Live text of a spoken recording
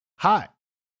Hi,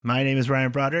 my name is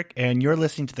Ryan Broderick, and you're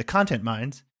listening to The Content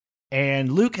Minds.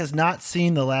 And Luke has not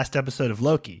seen the last episode of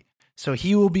Loki, so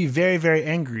he will be very, very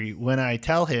angry when I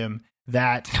tell him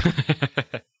that...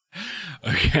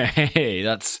 Okay,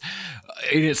 that's...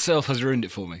 in itself has ruined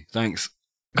it for me. Thanks.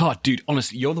 God, dude,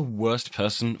 honestly, you're the worst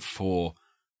person for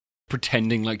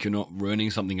pretending like you're not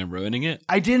ruining something and ruining it.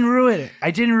 I didn't ruin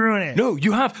it. No,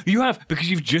 you have,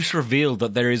 because you've just revealed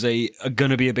that there is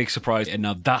gonna be a big surprise, and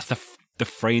now that's the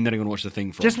frame that I'm gonna watch the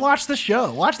thing from. Just watch the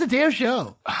show. Watch the damn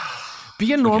show.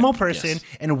 Be a normal person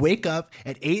and wake up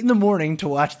at 8 a.m. to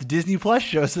watch the Disney Plus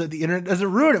show so that the internet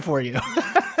doesn't ruin it for you.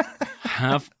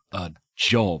 Have a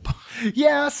job.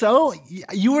 Yeah, so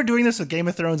you were doing this with Game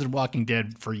of Thrones and Walking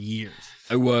Dead for years.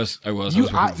 I was. You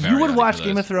would watch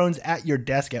Game of Thrones at your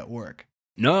desk at work.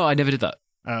 No, I never did that.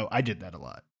 Oh, I did that a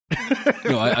lot.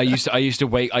 No, I used to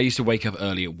wake up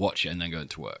early, watch it, and then go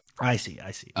into work. I see.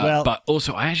 But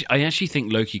also, I actually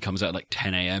think Loki comes out at like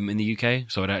 10 a.m. in the UK,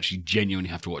 so I'd actually genuinely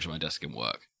have to watch it at my desk and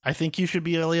work. I think you should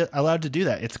be allowed to do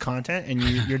that. It's content, and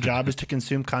your job is to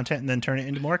consume content and then turn it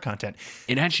into more content.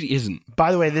 It actually isn't.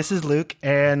 By the way, this is Luke,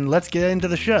 and let's get into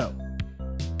the show.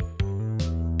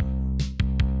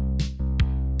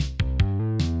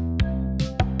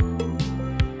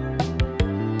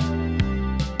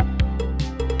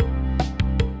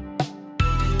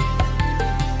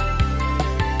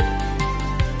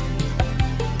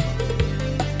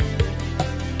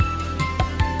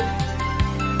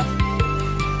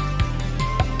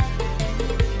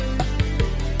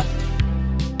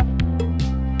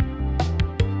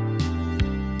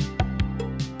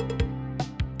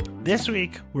 This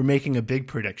week, we're making a big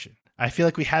prediction. I feel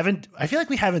like we haven't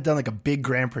done like a big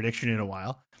grand prediction in a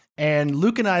while. And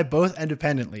Luke and I both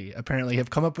independently apparently have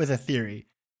come up with a theory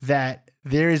that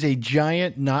there is a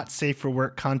giant not safe for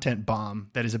work content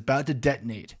bomb that is about to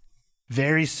detonate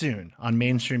very soon on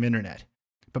mainstream internet.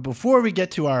 But before we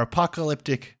get to our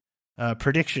apocalyptic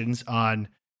predictions on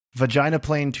Vagina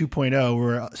Plane 2.0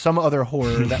 or some other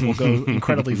horror that will go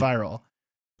incredibly viral,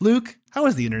 Luke, how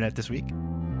was the internet this week?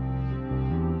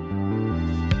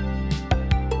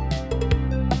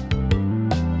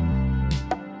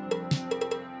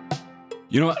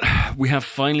 You know what? We have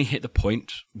finally hit the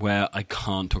point where I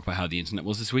can't talk about how the internet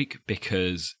was this week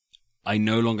because I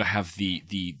no longer have the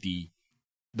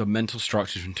mental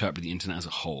structure to interpret the internet as a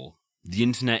whole. The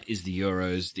internet is the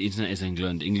Euros. The internet is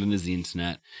England. England is the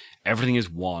internet. Everything is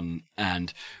one.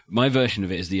 And my version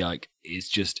of it is it's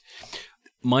just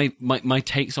my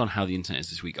takes on how the internet is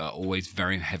this week are always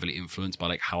very heavily influenced by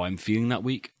like how I'm feeling that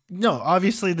week. No,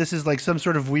 obviously this is like some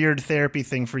sort of weird therapy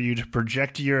thing for you to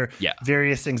project your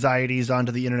various anxieties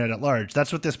onto the internet at large.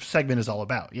 That's what this segment is all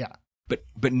about. Yeah.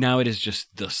 But now it is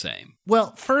just the same.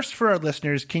 Well, first for our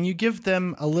listeners, can you give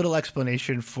them a little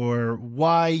explanation for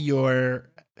why you're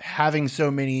having so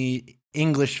many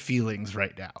English feelings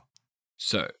right now?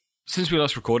 So, since we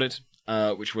last recorded,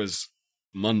 which was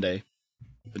Monday,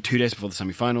 2 days before the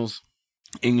semifinals,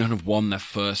 England have won their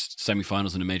first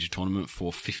semi-finals in a major tournament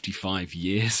for 55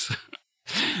 years.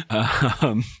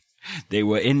 They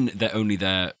were in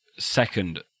their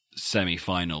second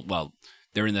semi-final. Well,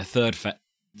 they're in their the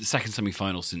second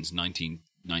semi-final since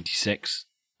 1996,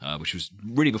 which was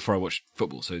really before I watched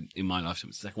football. So in my lifetime,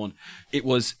 it's the second one. It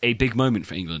was a big moment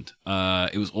for England.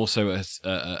 It was also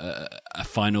a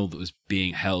final that was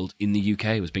being held in the UK.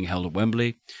 It was being held at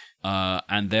Wembley.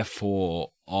 And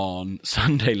therefore, on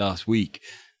Sunday last week,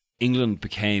 England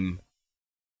became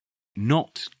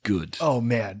not good. Oh,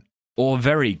 man. Or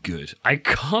very good. I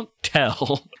can't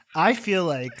tell. I feel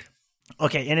like,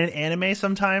 okay, in an anime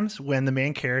sometimes when the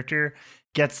main character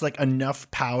gets like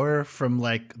enough power from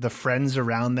like the friends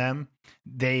around them,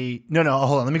 hold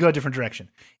on, let me go a different direction.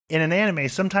 In an anime,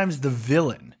 sometimes the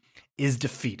villain is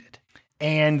defeated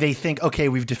and they think, okay,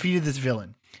 we've defeated this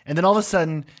villain. And then all of a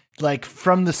sudden, like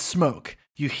from the smoke,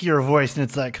 you hear a voice and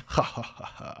it's like, ha ha ha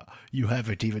ha, you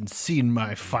haven't even seen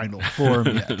my final form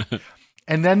yet.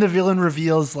 And then the villain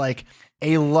reveals like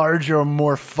a larger,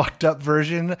 more fucked up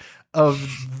version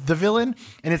of the villain.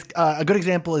 And it's a good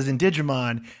example is in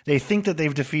Digimon, they think that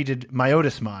they've defeated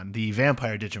Myotismon, the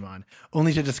vampire Digimon,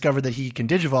 only to discover that he can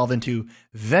digivolve into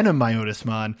Venom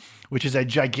Myotismon, which is a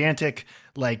gigantic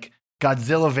like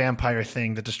Godzilla vampire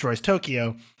thing that destroys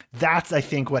Tokyo. That's, I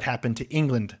think, what happened to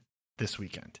England this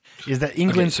weekend, is that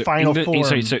England's final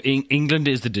form... So England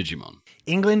is the Digimon.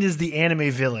 England is the anime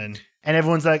villain, and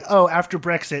everyone's like, oh, after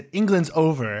Brexit, England's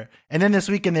over. And then this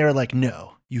weekend they were like,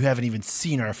 no, you haven't even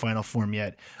seen our final form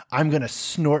yet. I'm going to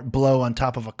snort blow on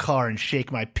top of a car and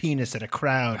shake my penis at a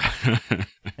crowd.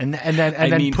 and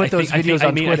then put those videos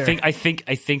on Twitter. I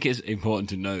think it's important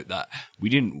to note that we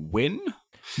didn't win.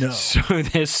 No. So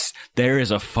there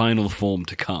is a final form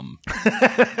to come.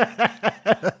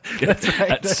 That's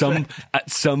right. At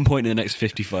some point in the next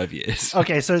 55 years.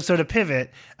 Okay, so to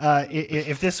pivot,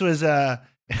 if this was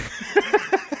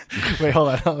wait,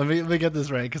 hold on, let me get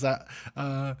this right because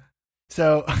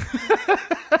so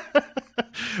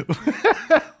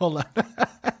hold on.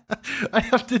 I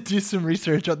have to do some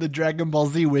research on the Dragon Ball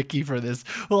Z wiki for this.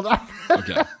 Hold on.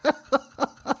 Okay.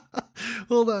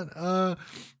 Hold on.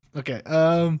 Okay.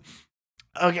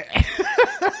 Okay.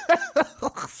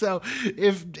 So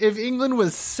if England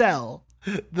was Cell,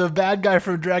 the bad guy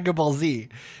from Dragon Ball Z,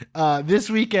 this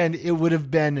weekend it would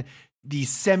have been the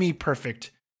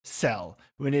semi-perfect Cell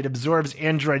when it absorbs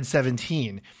Android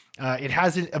 17. It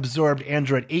hasn't absorbed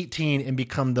Android 18 and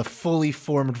become the fully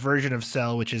formed version of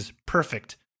Cell, which is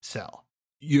perfect Cell.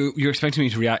 You're expecting me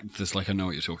to react to this like I know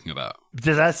what you're talking about.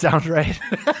 Does that sound right?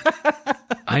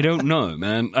 I don't know,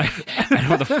 man. I don't know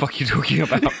what the fuck you're talking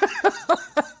about.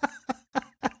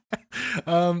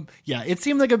 Yeah, it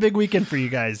seemed like a big weekend for you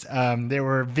guys. There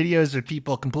were videos of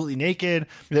people completely naked.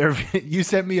 You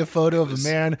sent me a photo of a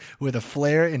man with a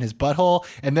flare in his butthole,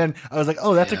 and then I was like,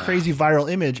 "Oh, that's a crazy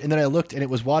viral image." And then I looked, and it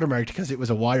was watermarked because it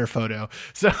was a wire photo.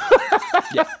 So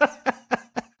Yeah.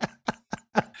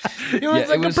 it was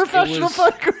a professional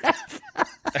photograph.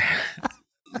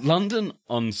 London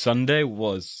on Sunday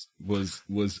was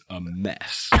a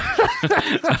mess.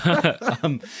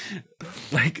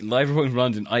 Like live reporting from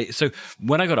London. So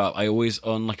when I got up, I always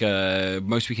on like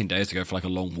most weekend days to go for like a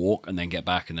long walk and then get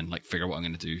back and then like figure out what I'm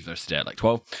going to do the rest of the day at like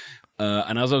 12.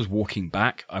 And as I was walking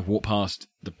back, I walked past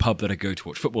the pub that I go to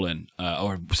watch football in,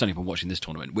 or certainly been watching this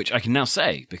tournament, which I can now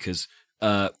say because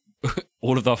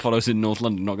all of our followers in North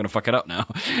London are not going to fuck it up now,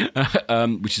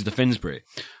 which is the Finsbury.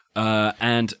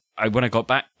 And when I got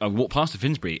back, I walked past the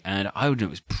Finsbury, and I would know it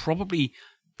was probably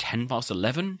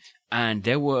 11:10, and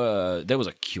there was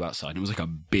a queue outside. And it was like a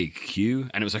big queue,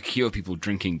 and it was a queue of people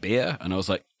drinking beer, and I was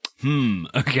like,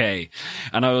 okay.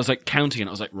 And I was like counting, and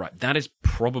I was like, right, that is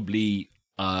probably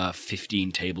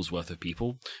 15 tables worth of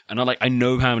people. And I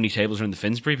know how many tables are in the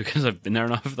Finsbury because I've been there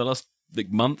enough for the last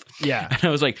month. Yeah. And I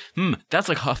was like, that's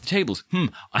like half the tables.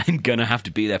 I'm gonna have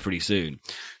to be there pretty soon.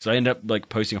 So I ended up like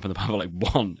posting up in the pub at like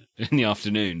 1 in the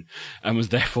afternoon and was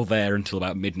therefore there until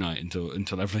about midnight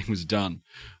until everything was done,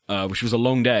 which was a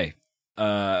long day.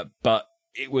 But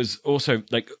it was also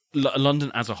like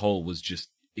London as a whole was just,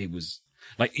 it was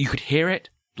like you could hear it.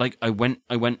 Like I went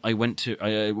to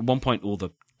at one point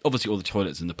obviously all the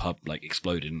toilets in the pub like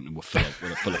exploded and were full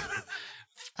of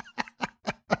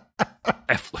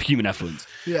human effluence.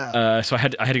 Yeah. So I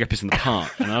had to go piss in the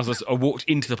park, and I walked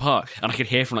into the park, and I could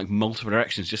hear from like multiple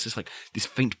directions just this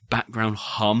faint background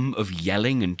hum of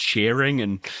yelling and cheering,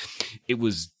 and it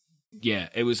was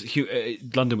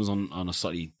London was on a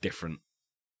slightly different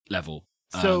level.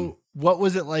 So what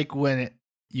was it like when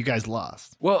you guys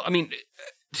lost? Well, I mean,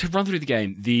 to run through the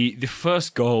game, the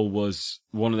first goal was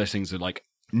one of those things that like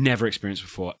never experienced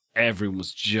before. Everyone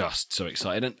was just so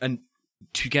excited, and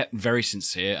to get very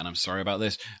sincere, and I'm sorry about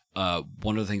this,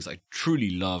 one of the things I truly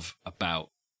love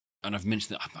about, and I've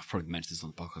probably mentioned this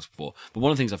on the podcast before, but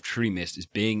one of the things I've truly missed is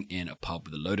being in a pub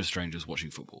with a load of strangers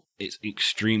watching football. It's an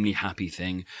extremely happy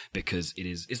thing because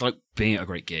it's like being at a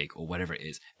great gig or whatever it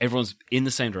is. Everyone's in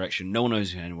the same direction. No one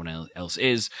knows who anyone else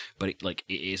is, but it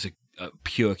is a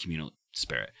pure communal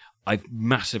spirit. I've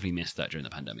massively missed that during the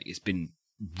pandemic. It's been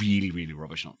really, really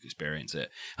rubbish not to experience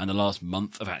it. And the last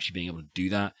month of actually being able to do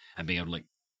that and being able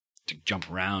to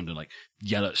jump around and like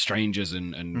yell at strangers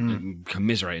and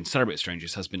commiserate and celebrate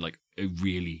strangers has been like a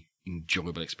really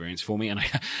enjoyable experience for me. And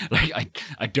I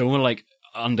don't want to like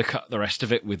undercut the rest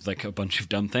of it with like a bunch of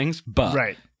dumb things, but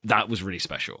that was really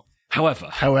special.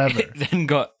 However, it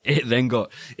then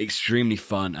got extremely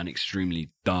fun and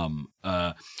extremely dumb.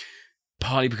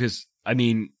 Partly because, I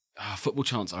mean, football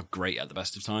chants are great at the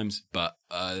best of times, but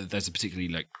there's a particularly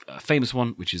like famous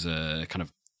one, which is a kind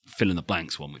of fill in the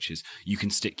blanks one, which is you can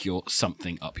stick your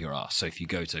something up your ass. So if you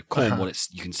go to Cornwall,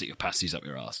 you can stick your pasties up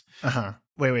your ass.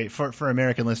 Wait. For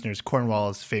American listeners, Cornwall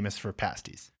is famous for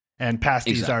pasties, and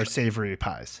pasties are savory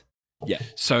pies. Yeah.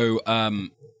 So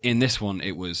in this one,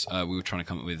 it was we were trying to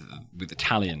come up with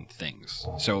Italian things.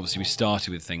 So obviously we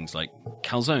started with things like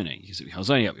calzone. You can stick your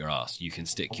calzone up your ass. You can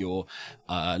stick your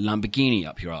Lamborghini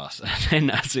up your ass. And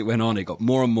then as it went on, it got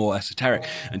more and more esoteric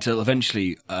until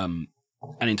eventually an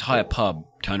entire pub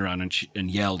turned around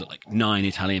and yelled at like 9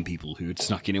 Italian people who had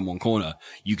snuck in one corner,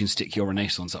 "You can stick your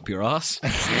Renaissance up your ass."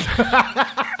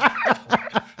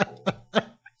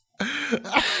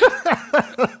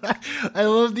 I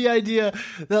love the idea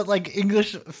that like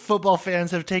English football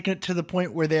fans have taken it to the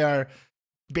point where they are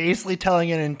basically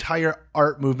telling an entire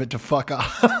art movement to fuck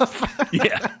off.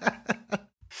 Yeah.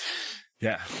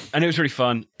 Yeah. And it was really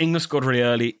fun. England scored really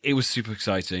early. It was super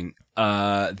exciting.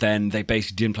 Then they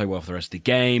basically didn't play well for the rest of the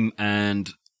game. And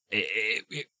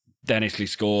then Italy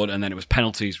scored. And then it was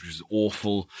penalties, which was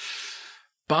awful.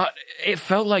 But it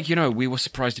felt like, we were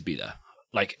surprised to be there.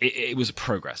 Like, it was a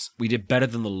progress. We did better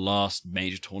than the last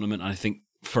major tournament. And I think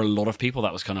for a lot of people,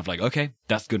 that was kind of like, okay,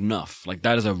 that's good enough. Like,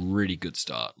 that is a really good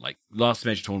start. Like, last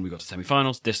major tournament, we got to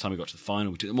semi-finals. This time we got to the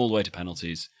final. We took them all the way to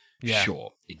penalties. Yeah.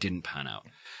 Sure, it didn't pan out.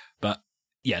 But,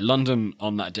 yeah, London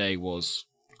on that day was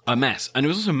a mess. And it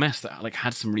was also a mess that, like,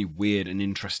 had some really weird and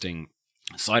interesting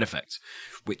side effects,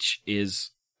 which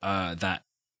is that...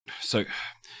 So,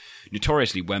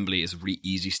 notoriously, Wembley is a really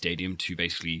easy stadium to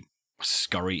basically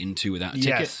scurry into without a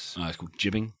ticket. Yes. It's called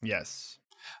jibbing. Yes.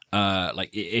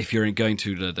 Like if you're going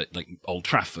to the like Old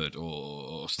Trafford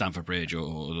or Stamford Bridge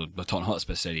or the Tottenham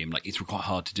Hotspur Stadium, like it's quite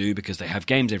hard to do because they have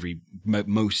games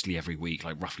mostly every week,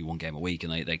 like roughly one game a week,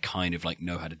 and they kind of like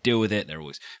know how to deal with it. They're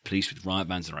always policed with riot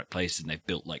vans in the right places, and they've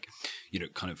built like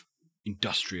kind of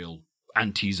industrial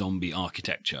anti-zombie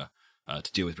architecture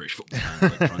to deal with British football fans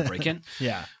like, trying to break in.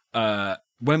 Yeah.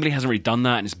 Wembley hasn't really done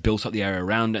that, and it's built up the area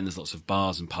around it, and there's lots of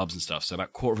bars and pubs and stuff. So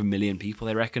about 250,000 people,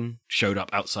 they reckon, showed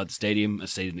up outside the stadium, a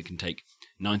stadium that can take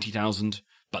 90,000,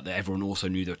 but everyone also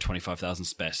knew there were 25,000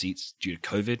 spare seats due to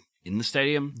COVID in the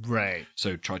stadium. Right.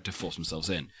 So tried to force themselves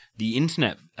in. The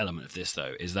internet element of this,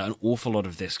 though, is that an awful lot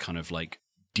of this kind of like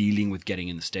dealing with getting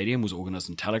in the stadium was organized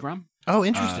on Telegram. Oh,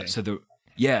 interesting. So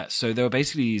there were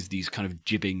basically these kind of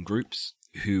jibbing groups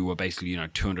who were basically,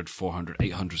 200, 400,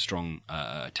 800 strong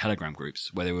Telegram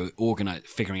groups where they were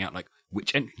figuring out like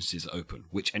which entrances are open,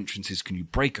 which entrances can you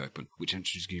break open, which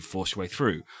entrances can you force your way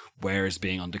through, where is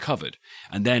being undercovered.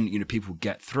 And then, people would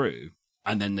get through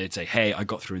and then they'd say, hey, I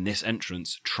got through in this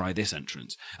entrance, try this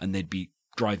entrance. And they'd be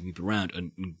driving people around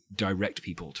and direct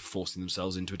people to forcing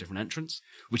themselves into a different entrance,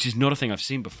 which is not a thing I've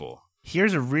seen before.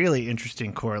 Here's a really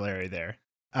interesting corollary there.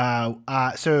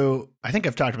 So I think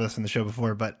I've talked about this on the show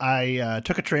before, but I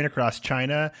took a train across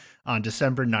China on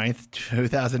December 9th,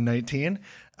 2019,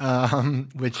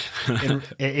 which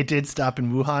it did stop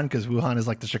in Wuhan because Wuhan is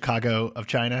like the Chicago of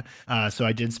China. So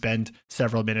I did spend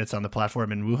several minutes on the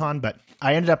platform in Wuhan, but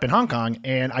I ended up in Hong Kong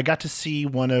and I got to see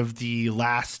one of the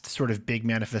last sort of big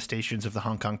manifestations of the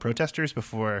Hong Kong protesters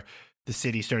before the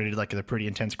city started like a pretty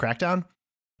intense crackdown.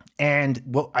 And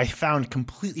what I found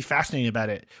completely fascinating about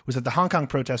it was that the Hong Kong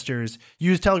protesters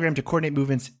used Telegram to coordinate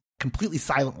movements completely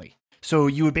silently. So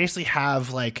you would basically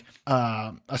have like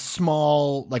a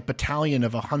small like battalion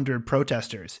of 100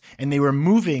 protesters, and they were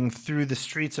moving through the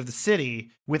streets of the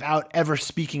city without ever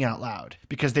speaking out loud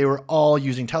because they were all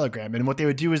using Telegram. And what they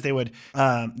would do is they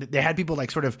had people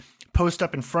like sort of post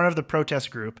up in front of the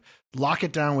protest group, lock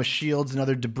it down with shields and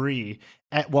other debris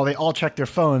while they all check their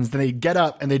phones. Then they'd get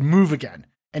up and they'd move again.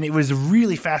 And it was a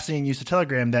really fascinating use of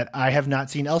Telegram that I have not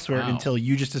seen elsewhere until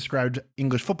you just described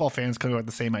English football fans coming up with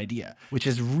the same idea, which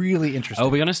is really interesting.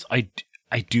 I'll be honest, I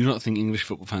do not think English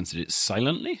football fans did it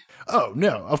silently. Oh,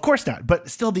 no, of course not. But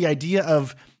still, the idea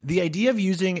of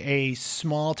using a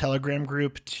small Telegram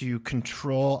group to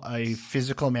control a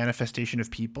physical manifestation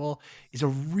of people is a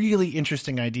really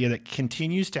interesting idea that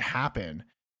continues to happen.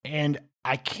 And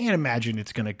I can't imagine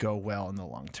it's going to go well in the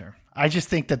long term. I just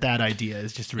think that idea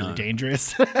is just really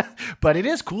dangerous, but it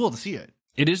is cool to see it.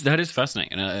 It is. That is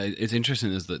fascinating, and it's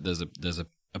interesting. Is that there's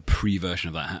a pre-version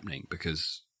of that happening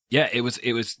because it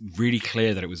was really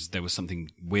clear that there was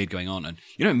something weird going on, and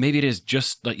maybe it is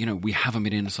just like we haven't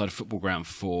been inside a football ground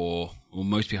or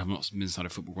most people have not been inside a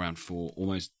football ground for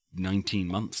almost 19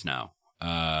 months now.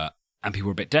 And people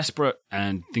were a bit desperate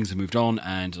and things have moved on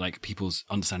and like people's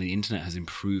understanding of the internet has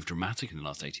improved dramatically in the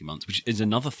last 18 months, which is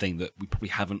another thing that we probably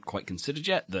haven't quite considered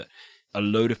yet, that a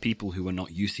load of people who are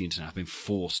not used to the internet have been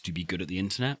forced to be good at the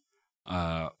internet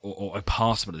or a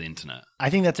passport of the internet. I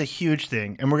think that's a huge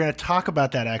thing. And we're going to talk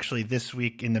about that actually this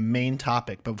week in the main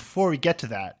topic. But before we get to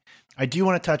that, I do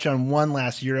want to touch on one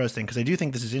last Euros thing because I do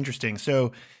think this is interesting.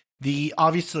 So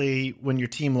obviously when your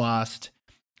team lost,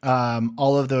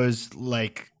 all of those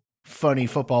like funny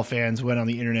football fans went on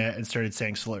the internet and started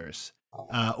saying slurs,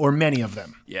 or many of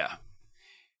them. Yeah.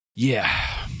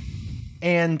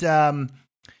 And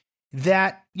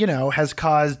that, has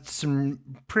caused some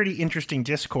pretty interesting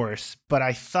discourse. But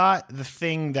I thought the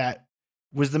thing that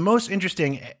was the most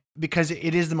interesting, because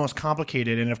it is the most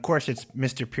complicated, and of course it's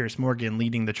Mr. Piers Morgan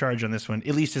leading the charge on this one,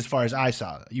 at least as far as I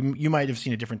saw. You might have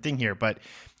seen a different thing here, but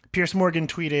Piers Morgan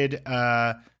tweeted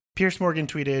Pierce Morgan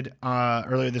tweeted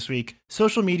earlier this week,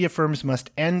 social media firms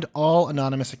must end all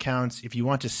anonymous accounts. If you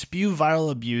want to spew viral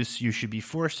abuse, you should be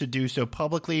forced to do so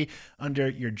publicly under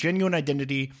your genuine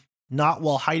identity, not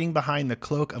while hiding behind the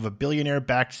cloak of a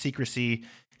billionaire-backed secrecy.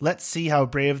 Let's see how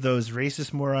brave those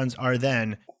racist morons are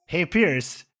then. Hey,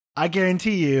 Pierce, I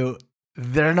guarantee you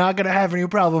they're not going to have any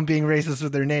problem being racist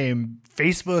with their name.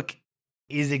 Facebook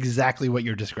is exactly what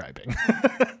you're describing.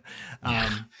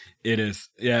 It is.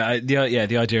 Yeah, the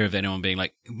idea of anyone being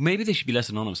like, maybe they should be less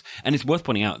anonymous. And it's worth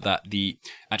pointing out that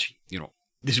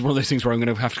this is one of those things where I'm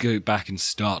going to have to go back and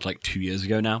start like 2 years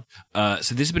ago now.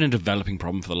 So this has been a developing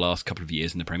problem for the last couple of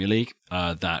years in the Premier League,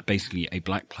 that basically a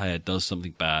black player does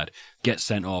something bad, gets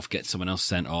sent off, gets someone else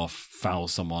sent off,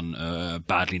 fouls someone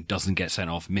badly, doesn't get sent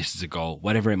off, misses a goal,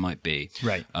 whatever it might be.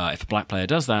 Right. If a black player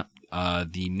does that,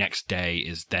 the next day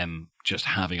is them just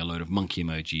having a load of monkey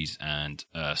emojis and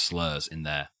slurs in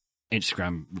their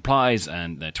Instagram replies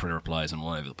and their Twitter replies and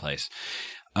all over the place.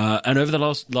 And over the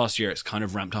last year, it's kind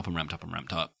of ramped up and ramped up and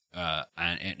ramped up.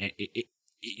 And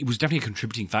it was definitely a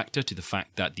contributing factor to the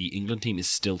fact that the England team is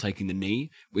still taking the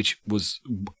knee, which was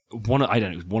one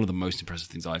of the most impressive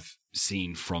things I've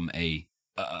seen from a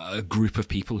group of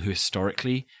people who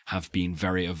historically have been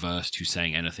very averse to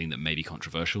saying anything that may be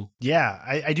controversial. Yeah,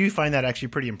 I do find that actually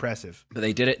pretty impressive. But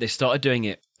they did it. They started doing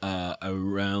it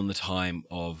around the time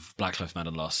of Black Lives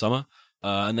Matter last summer.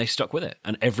 And they stuck with it,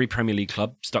 and every Premier League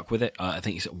club stuck with it. I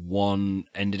think one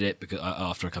ended it because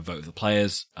after a vote of the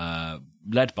players,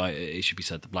 led by, it should be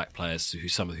said, the black players,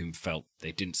 some of whom felt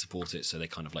they didn't support it, so they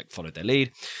kind of like followed their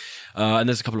lead. And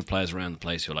there's a couple of players around the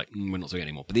place who are like, we're not doing it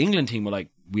anymore. But the England team were like,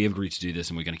 we have agreed to do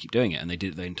this, and we're going to keep doing it. And they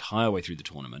did it the entire way through the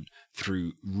tournament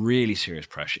through really serious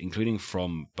pressure, including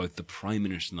from both the Prime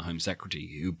Minister and the Home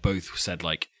Secretary, who both said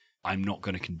like, I'm not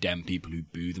going to condemn people who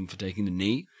boo them for taking the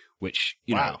knee, which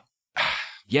you know.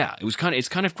 Yeah, it's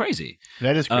kind of crazy.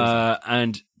 That is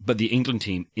crazy. But the England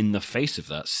team, in the face of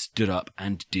that, stood up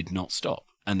and did not stop,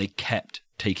 and they kept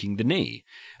taking the knee,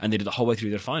 and they did the whole way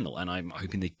through their final. And I'm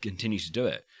hoping they continue to do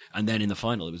it. And then in the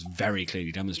final, it was very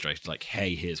clearly demonstrated, like,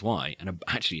 hey, here's why. And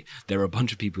actually, there are a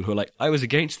bunch of people who are like, I was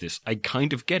against this. I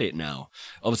kind of get it now.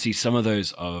 Obviously, some of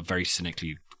those are very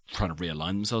cynically trying to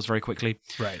realign themselves very quickly.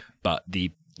 Right. But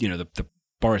the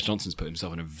Boris Johnson's put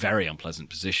himself in a very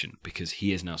unpleasant position because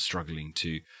he is now struggling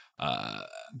to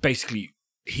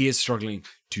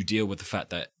deal with the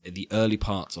fact that in the early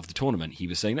parts of the tournament, he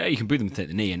was saying, no, you can boo them to take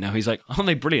the knee. And now he's like, aren't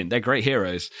they brilliant? They're great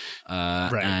heroes.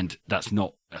 Right. And that's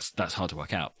hard to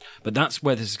work out. But that's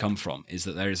where this has come from, is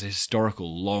that there is a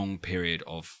historical long period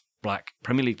of black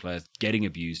Premier League players getting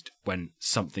abused when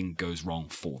something goes wrong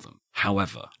for them.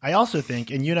 However, I also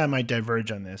think, and you and I might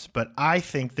diverge on this, but I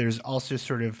think there's also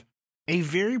sort of a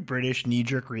very British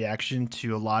knee-jerk reaction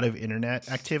to a lot of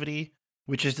internet activity,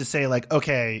 which is to say, like,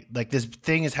 okay, like this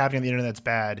thing is happening on the internet that's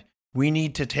bad. We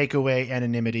need to take away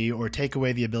anonymity or take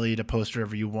away the ability to post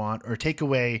wherever you want or take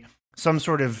away some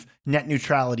sort of net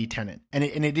neutrality tenet. And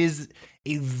it is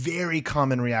a very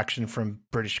common reaction from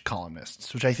British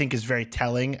columnists, which I think is very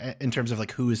telling in terms of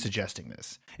like who is suggesting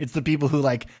this. It's the people who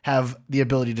like have the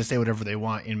ability to say whatever they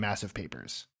want in massive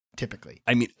papers. Typically.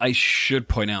 I mean, I should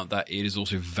point out that it is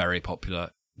also very popular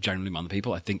generally among the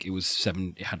people. I think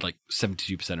it had like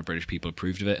 72% of British people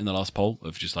approved of it in the last poll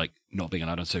of just like not being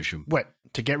allowed on social. What?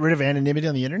 To get rid of anonymity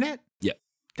on the internet? Yeah.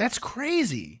 That's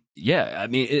crazy. Yeah. I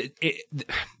mean,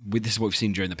 this is what we've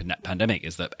seen during the pandemic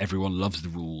is that everyone loves the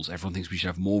rules. Everyone thinks we should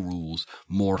have more rules,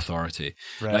 more authority.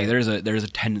 Right. Like there is a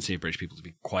tendency of British people to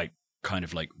be quite kind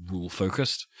of like rule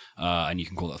focused, and you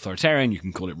can call it authoritarian, you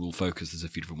can call it rule focused. There's a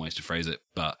few different ways to phrase it,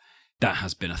 but that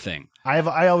has been a thing.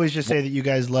 I always just say that you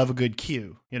guys love a good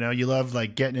cue. You know, you love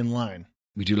like getting in line.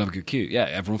 We do love a good queue. Yeah,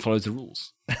 everyone follows the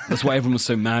rules. That's why everyone was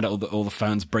so mad at all the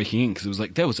fans breaking in, because it was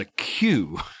like there was a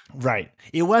queue. Right.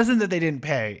 It wasn't that they didn't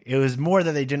pay. It was more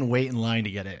that they didn't wait in line to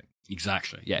get in.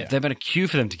 Exactly. Yeah. If there'd been a queue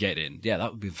for them to get in, yeah,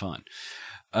 that would be fine.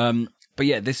 But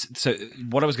yeah, so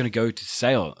what I was going to go on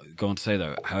to say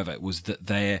though, however, was that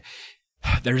there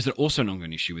is also an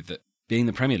ongoing issue with that being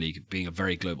the Premier League being a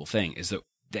very global thing, is that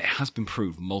it has been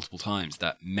proved multiple times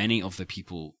that many of the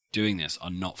people doing this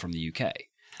are not from the UK.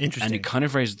 Interesting. And it kind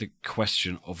of raises the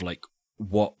question of like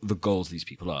what the goals of these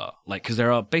people are. Like, because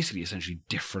there are basically essentially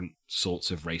different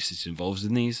sorts of racists involved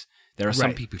in these. There are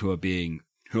some people who are being,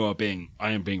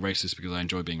 I am being racist because I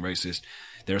enjoy being racist.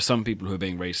 There are some people who are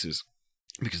being racist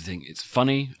because they think it's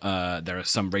funny. There are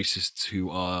some racists who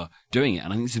are doing it.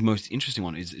 And I think this is the most interesting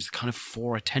one is kind of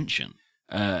for attention.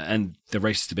 And the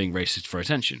racists are being racist for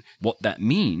attention. What that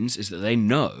means is that they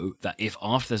know that if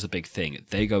after there's a big thing,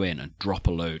 they go in and drop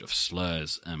a load of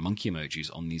slurs and monkey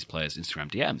emojis on these players'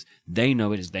 Instagram DMs, they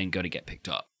know it is then going to get picked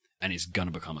up. and it's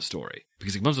gonna become a story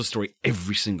because it becomes a story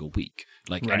every single week.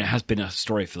 Like, Right. and it has been a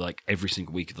story for like every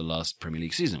single week of the last Premier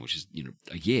League season, which is, you know,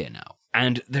 a year now.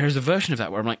 And there's a version of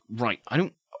that where I'm like, right, I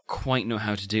don't quite know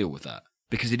how to deal with that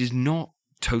because it is not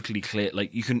totally clear.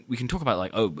 Like, we can talk about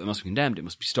like, oh, it must be condemned, it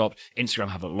must be stopped. Instagram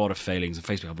have a lot of failings, and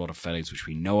Facebook have a lot of failings, which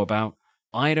we know about.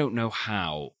 I don't know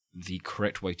how the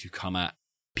correct way to come at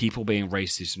people being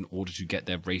racist in order to get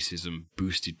their racism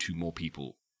boosted to more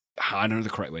people. I don't know the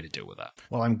correct way to deal with that.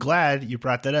 Well, I'm glad you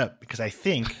brought that up because I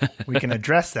think we can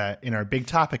address that in our big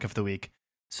topic of the week.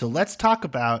 So let's talk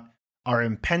about our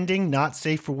impending not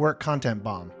safe for work content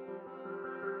bomb.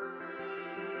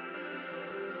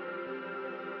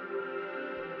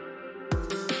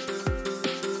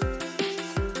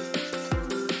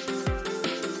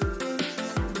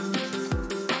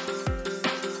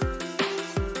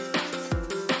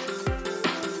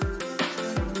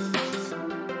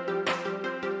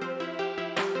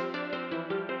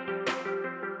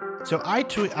 So I'm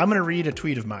going to read a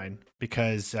tweet of mine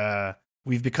because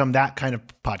we've become that kind of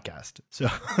podcast. So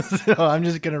I'm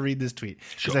just going to read this tweet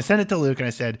because I sent it to Luke and I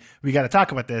said, we got to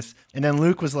talk about this. And then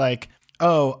Luke was like,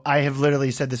 oh, I have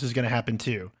literally said this was going to happen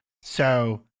too.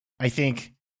 So I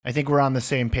think we're on the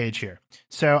same page here.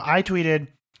 So I tweeted,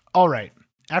 all right,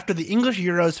 after the English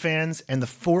Euros fans and the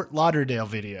Fort Lauderdale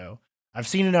video, I've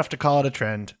seen enough to call it a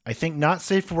trend. I think not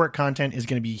safe for work content is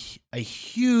going to be a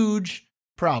huge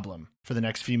problem for the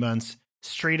next few months.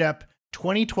 Straight up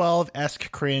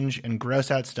 2012-esque cringe and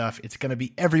gross out stuff. It's going to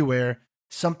be everywhere.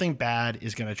 Something bad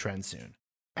is going to trend soon.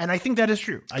 And I think that is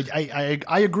true.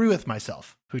 I agree with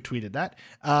myself who tweeted that.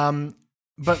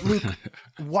 But Luke,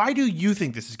 why do you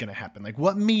think this is going to happen? Like,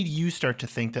 what made you start to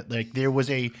think that like there was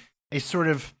a sort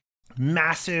of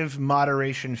massive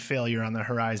moderation failure on the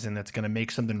horizon that's going to make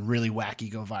something really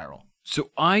wacky go viral? So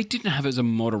I didn't have it as a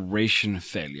moderation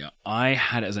failure. I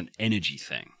had it as an energy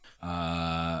thing.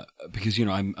 Because, you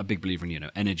know, I'm a big believer in, you know,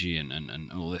 energy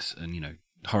and all this, and, you know,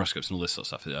 horoscopes and all this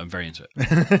sort of stuff. I'm very into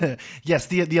it. Yes,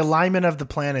 the alignment of the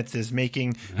planets is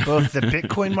making both the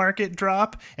Bitcoin market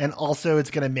drop, and also it's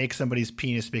going to make somebody's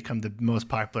penis become the most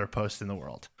popular post in the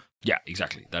world. Yeah,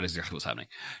 exactly. That is exactly what's happening.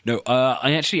 No,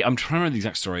 I'm trying to remember the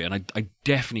exact story, and I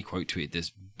definitely quote tweeted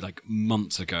this like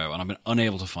months ago, and I've been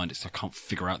unable to find it, so I can't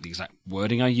figure out the exact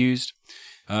wording I used.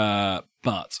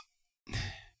 But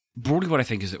broadly, what I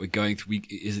think is that we're going through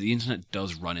is that the internet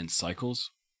does run in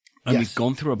cycles, and we've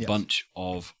gone through a bunch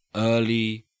of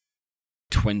early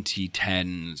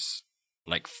 2010s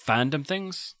like fandom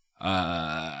things,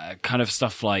 kind of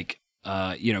stuff like.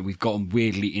 You know, we've gotten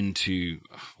weirdly into,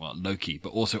 well, Loki, but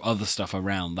also other stuff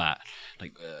around that,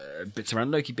 like bits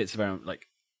around Loki, bits around, like,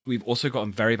 we've also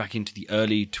gotten very back into the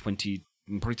early probably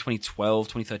 2012,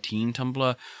 2013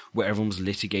 Tumblr, where everyone was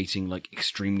litigating, like,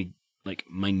 extremely, like,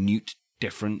 minute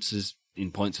differences in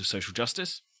points of social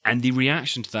justice. And the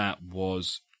reaction to that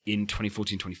was, in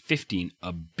 2014, 2015,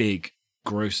 a big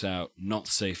gross out, not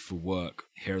safe for work,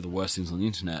 here are the worst things on the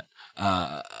internet,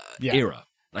 era.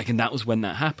 Like, and that was when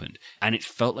that happened. And it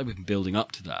felt like we've been building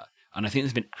up to that. And I think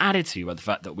it's been added to by the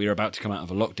fact that we're about to come out of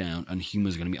a lockdown and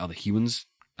humans are going to meet other humans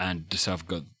and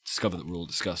discover that we're all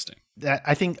disgusting.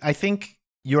 I think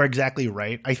you're exactly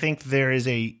right. I think there is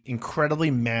a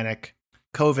incredibly manic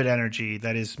COVID energy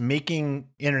that is making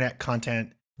internet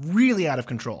content really out of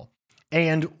control.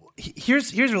 And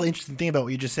here's a really interesting thing about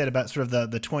what you just said about sort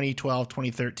of the 2012,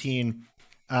 2013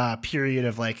 period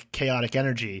of like chaotic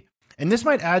energy. And this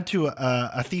might add to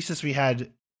a thesis we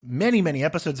had many, many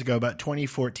episodes ago about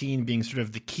 2014 being sort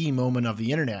of the key moment of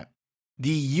the internet. The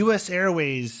US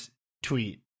Airways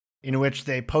tweet in which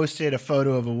they posted a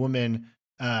photo of a woman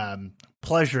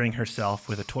pleasuring herself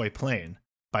with a toy plane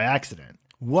by accident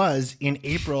was in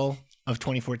April of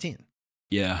 2014.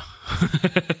 Yeah.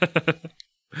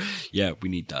 Yeah, we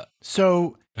need that.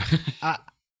 So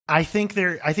I think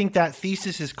that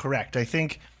thesis is correct. I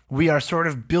think we are sort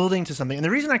of building to something. And the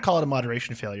reason I call it a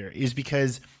moderation failure is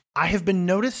because I have been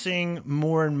noticing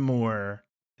more and more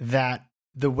that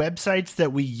the websites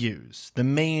that we use, the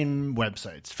main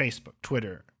websites, Facebook,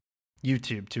 Twitter,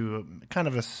 YouTube to kind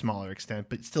of a smaller extent,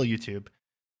 but still YouTube,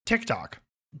 TikTok,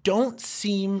 don't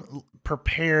seem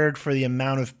prepared for the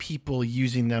amount of people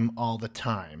using them all the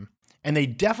time. And they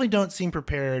definitely don't seem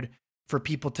prepared for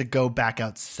people to go back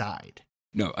outside.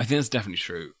 No, I think that's definitely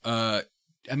true.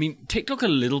 I mean, TikTok a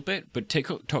little bit, but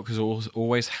TikTok has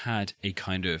always had a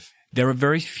kind of... There are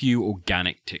very few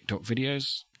organic TikTok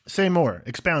videos. Say more.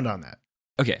 Expound on that.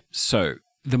 Okay, so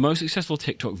the most successful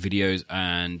TikTok videos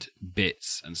and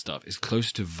bits and stuff is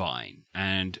close to Vine.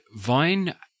 And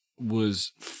Vine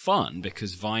was fun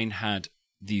because Vine had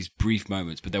these brief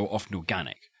moments, but they were often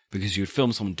organic. because you would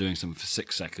film someone doing something for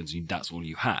 6 seconds and that's all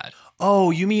you had.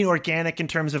 Oh, you mean organic in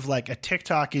terms of like a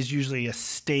TikTok is usually a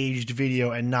staged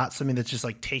video and not something that's just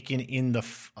like taken in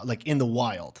the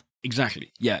wild.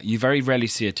 Exactly. Yeah, you very rarely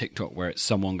see a TikTok where it's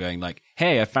someone going like,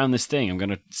 hey, I found this thing. I'm going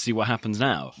to see what happens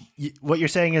now. What you're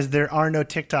saying is there are no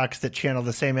TikToks that channel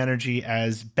the same energy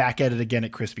as Back at It Again at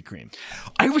Krispy Kreme.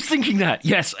 I was thinking that.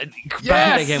 Yes.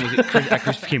 Back at It Again at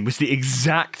Krispy Kreme was the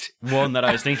exact one that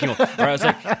I was thinking of. Where I was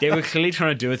like, they were clearly trying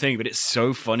to do a thing, but it's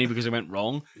so funny because it went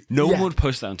wrong. No one would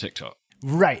post that on TikTok.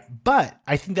 Right. But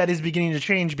I think that is beginning to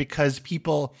change because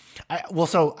people, I don't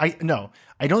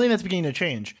think that's beginning to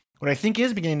change. What I think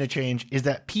is beginning to change is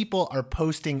that people are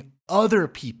posting other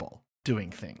people doing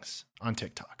things on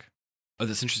TikTok. Oh,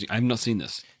 that's interesting. I've not seen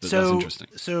this. That's interesting.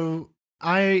 So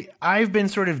I've been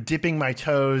sort of dipping my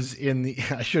toes in the,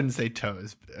 I shouldn't say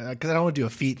toes because I don't want to do a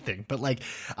feet thing, but like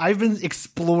I've been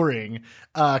exploring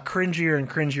cringier and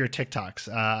cringier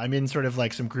TikToks. I'm in sort of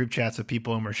like some group chats with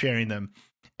people and we're sharing them.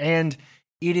 And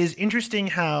it is interesting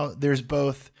how there's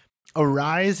both a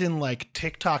rise in like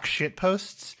TikTok shit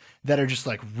posts that are just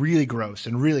like really gross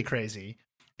and really crazy.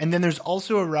 And then there's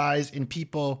also a rise in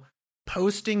people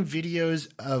posting videos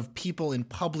of people in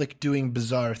public doing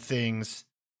bizarre things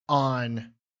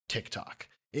on TikTok.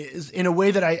 Is in a way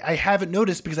that I haven't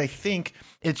noticed because I think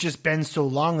it's just been so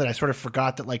long that I sort of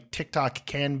forgot that like TikTok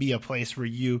can be a place where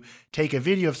you take a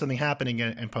video of something happening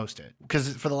and post it.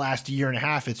 Because for the last year and a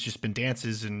half, it's just been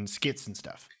dances and skits and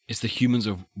stuff. It's the humans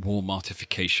of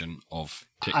Walmartification of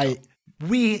TikTok.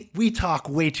 We talk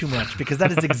way too much because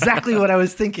that is exactly what I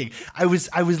was thinking. I was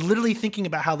literally thinking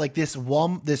about how like this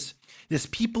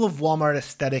people of Walmart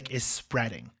aesthetic is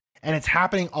spreading and it's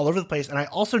happening all over the place. And I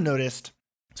also noticed,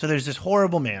 so there's this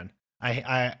horrible man.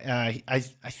 I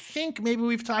think maybe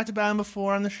we've talked about him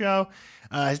before on the show.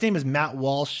 His name is Matt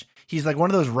Walsh. He's like one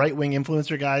of those right-wing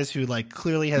influencer guys who like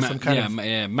clearly has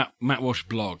Matt Walsh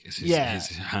blog is his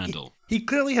handle. He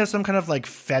clearly has some kind of like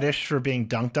fetish for being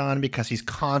dunked on because he's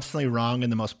constantly wrong in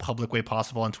the most public way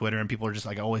possible on Twitter and people are just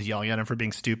like always yelling at him for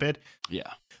being stupid. Yeah.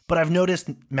 But I've noticed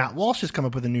Matt Walsh has come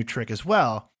up with a new trick as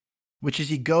well, which is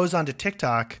he goes onto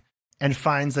TikTok and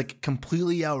finds like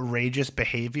completely outrageous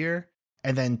behavior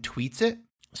and then tweets it.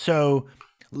 So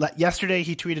yesterday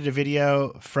he tweeted a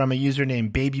video from a user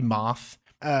named Baby Moth,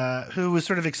 who was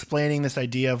sort of explaining this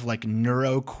idea of like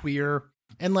neuroqueer.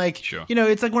 And like, sure. You know,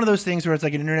 it's like one of those things where it's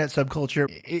like an internet subculture.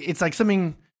 It's like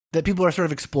something that people are sort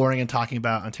of exploring and talking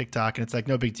about on TikTok. And it's like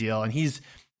no big deal. And he's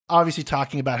obviously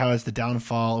talking about how it's the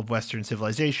downfall of Western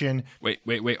civilization. Wait.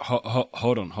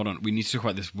 Hold on. We need to talk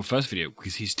about this first video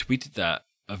because he's tweeted a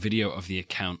video of the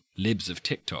account Libs of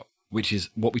TikTok, which is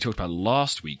what we talked about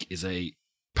last week, is a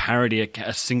parody,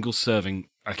 a single serving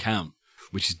account,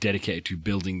 which is dedicated to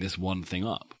building this one thing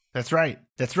up. That's right.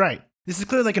 This is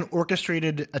clearly like an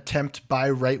orchestrated attempt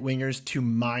by right-wingers to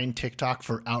mine TikTok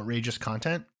for outrageous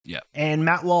content. Yeah. And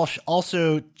Matt Walsh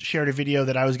also shared a video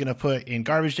that I was going to put in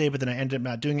Garbage Day, but then I ended up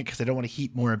not doing it because I don't want to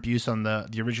heap more abuse on the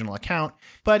original account.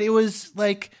 But it was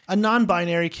like a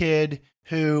non-binary kid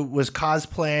who was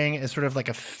cosplaying as sort of like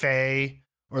a fae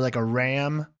or like a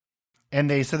ram. And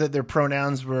they said that their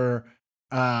pronouns were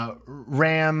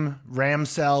ram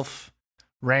self,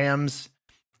 rams.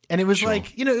 And it was sure.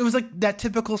 like, you know, it was like that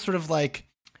typical sort of like,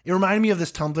 it reminded me of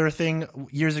this Tumblr thing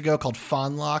years ago called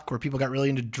Fawnlock, where people got really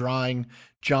into drawing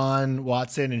John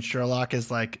Watson and Sherlock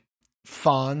as like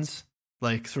fawns,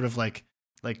 like sort of like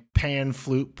pan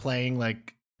flute playing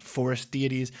like forest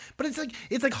deities. But it's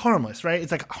like harmless, right?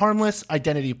 It's like harmless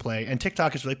identity play. And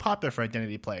TikTok is really popular for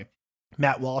identity play.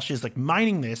 Matt Walsh is like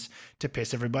mining this to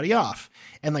piss everybody off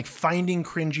and like finding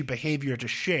cringy behavior to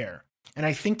share. And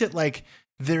I think that like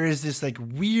there is this like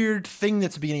weird thing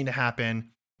that's beginning to happen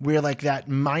where like that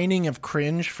mining of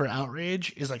cringe for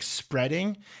outrage is like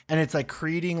spreading and it's like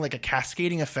creating like a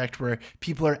cascading effect where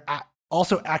people are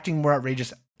also acting more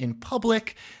outrageous in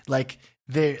public. Like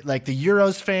they're like the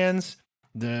Euros fans,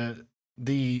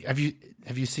 have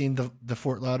you seen the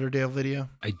Fort Lauderdale video?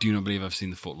 I do not believe I've seen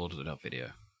the Fort Lauderdale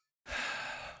video.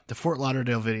 The Fort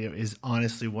Lauderdale video is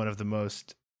honestly one of the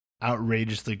most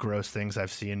outrageously gross things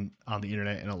I've seen on the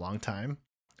internet in a long time.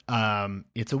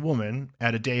 It's a woman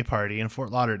at a day party in Fort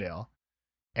Lauderdale,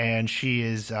 and she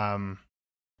is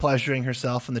pleasuring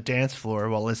herself on the dance floor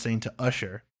while listening to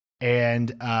Usher,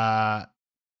 and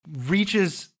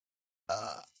reaches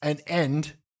an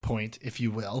end point, if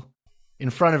you will, in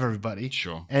front of everybody.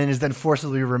 Sure. And is then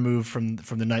forcibly removed from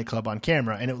the nightclub on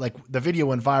camera. And it like the video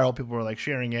went viral. People were like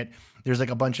sharing it. There's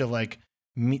like a bunch of like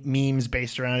memes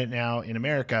based around it now in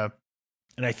America.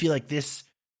 And I feel like this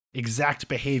exact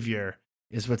behavior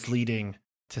is what's leading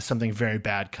to something very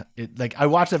bad. Like I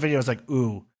watched that video. I was like,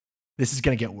 ooh, this is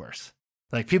going to get worse.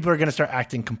 Like, people are going to start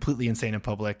acting completely insane in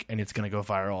public, and it's going to go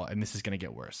viral, and this is going to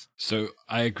get worse. So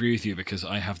I agree with you because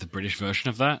I have the British version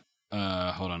of that.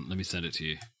 Hold on, let me send it to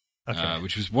you. Okay.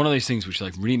 Which was one of those things which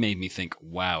like really made me think,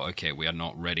 wow, okay, we are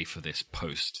not ready for this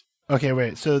post. Okay,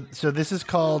 wait. So this is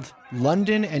called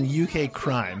London and UK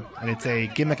Crime, and it's a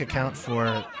gimmick account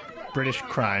for British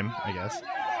crime, I guess.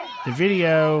 The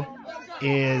video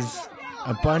is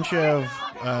a bunch of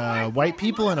white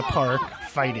people in a park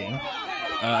fighting.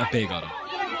 A beer garden.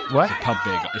 What?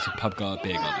 It's a pub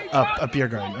beer garden. A beer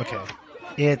garden, okay.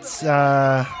 It's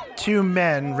two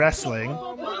men wrestling,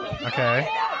 okay.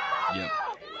 Yep.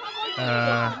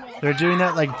 They're doing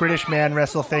that like British man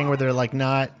wrestle thing where they're like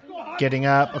not getting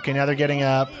up. Okay, now they're getting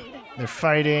up. They're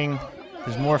fighting.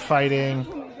 There's more fighting.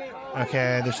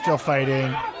 Okay, they're still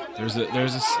fighting. There's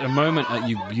a moment that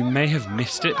you may have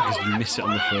missed it because you missed it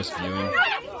on the first viewing.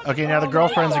 Okay, now the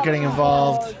girlfriends are getting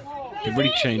involved. It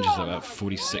really changes at about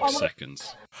 46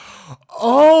 seconds.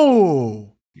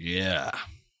 Oh! Yeah.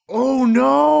 Oh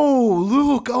no,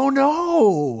 Luke! Oh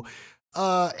no!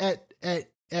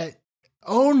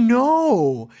 Oh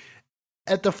no!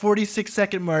 At the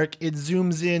 46-second mark, it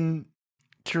zooms in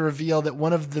to reveal that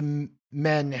one of the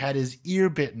men had his ear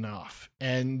bitten off,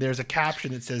 and there's a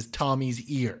caption that says Tommy's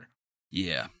ear.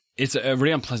 Yeah. It's a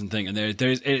really unpleasant thing, and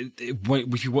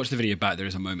if you watch the video back, there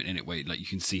is a moment in it where like you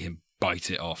can see him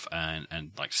bite it off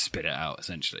and like spit it out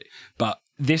essentially. But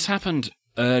this happened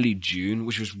early June,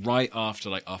 which was right after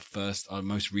like our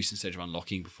most recent stage of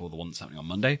unlocking before the one that's happening on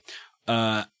Monday.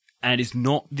 And it's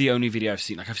not the only video I've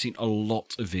seen. Like, I've seen a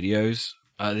lot of videos.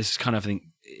 This is kind of, I think,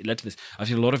 it led to this. I've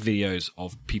seen a lot of videos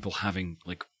of people having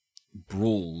like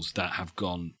brawls that have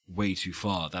gone way too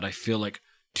far. That I feel like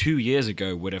 2 years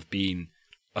ago would have been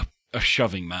a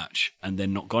shoving match and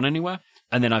then not gone anywhere.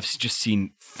 And then I've just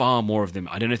seen far more of them.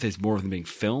 I don't know if there's more of them being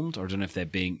filmed, or I don't know if they're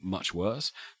being much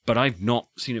worse. But I've not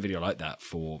seen a video like that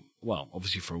for, well,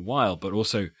 obviously for a while. But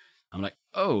also, I'm like,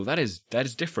 oh, that is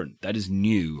different. That is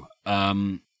new.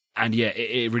 And yeah,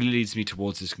 it really leads me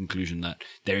towards this conclusion that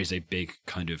there is a big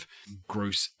kind of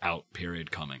gross out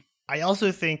period coming. I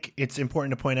also think it's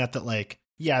important to point out that, like,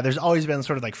 yeah, there's always been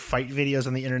sort of like fight videos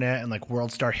on the internet and like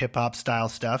world star hip hop style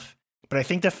stuff. But I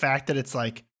think the fact that it's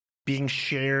like being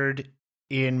shared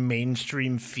in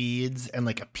mainstream feeds and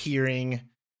like appearing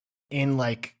in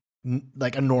like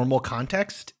a normal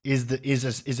context is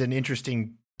an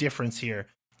interesting difference here.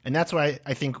 And that's why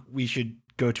I think we should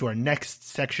go to our next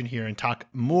section here and talk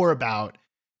more about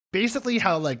basically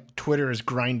how like Twitter is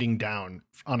grinding down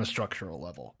on a structural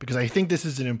level, because I think this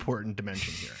is an important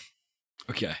dimension here.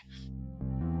 Okay.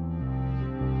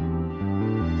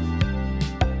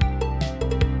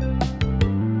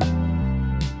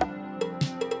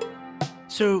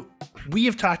 So we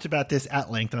have talked about this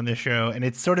at length on this show, and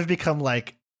it's sort of become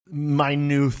like my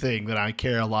new thing that I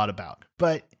care a lot about.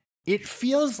 But it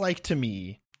feels like to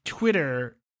me,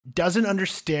 Twitter doesn't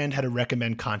understand how to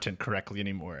recommend content correctly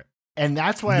anymore. And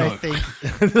that's why I think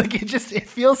like it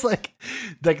feels like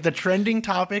the trending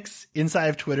topics inside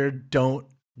of Twitter don't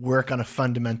work on a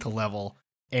fundamental level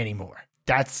anymore.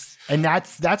 That's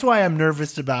why I'm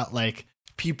nervous about like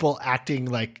people acting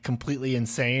like completely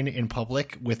insane in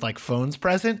public with like phones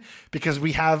present, because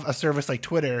we have a service like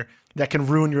Twitter that can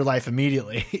ruin your life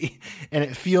immediately. And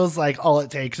it feels like all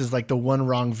it takes is like the one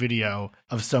wrong video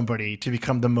of somebody to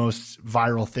become the most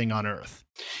viral thing on earth.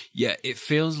 Yeah, it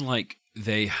feels like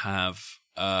they have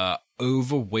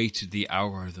overweighted the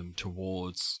algorithm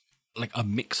towards like a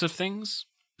mix of things.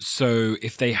 So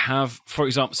if they have, for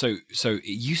example, so it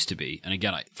used to be, and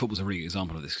again, football's a really good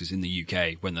example of this, because in the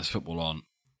UK, when there's football on,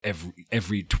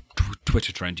 every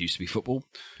Twitter trend used to be football.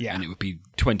 Yeah. And it would be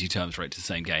 20 terms right to the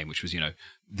same game, which was,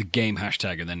 the game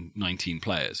hashtag and then 19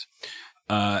 players.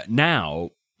 Now,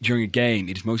 during a game,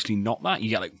 it is mostly not that. You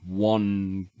get like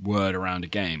one word around a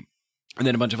game and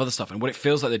then a bunch of other stuff. And what it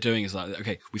feels like they're doing is like,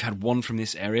 okay, we've had one from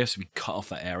this area, so we cut off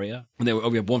that area. And then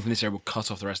we have one from this area, we'll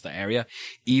cut off the rest of that area.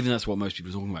 Even that's what most people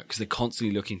are talking about, because they're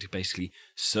constantly looking to basically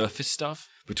surface stuff.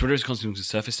 But Twitter is constantly looking to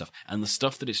surface stuff. And the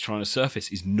stuff that it's trying to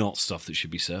surface is not stuff that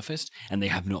should be surfaced. And they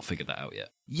have not figured that out yet.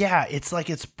 Yeah, it's like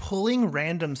it's pulling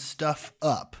random stuff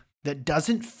up that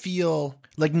doesn't feel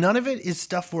like, none of it is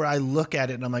stuff where I look at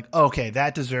it and I'm like, oh, okay,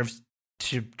 that deserves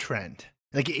to trend.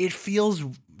 Like, it feels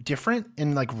different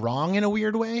and like wrong in a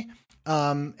weird way.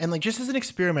 And like, just as an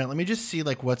experiment, let me just see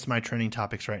like what's my trending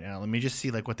topics right now. Let me just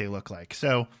see like what they look like.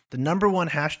 So the number one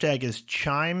hashtag is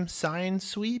chime sign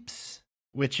sweeps,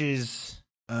 which is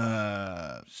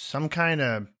some kind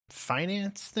of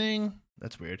finance thing.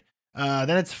 That's weird.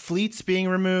 Then it's fleets being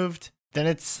removed. Then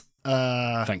it's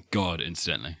thank God,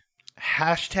 incidentally.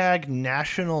 hashtag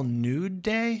National Nude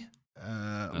Day.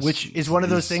 which is one of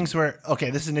those things where, okay,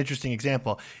 this is an interesting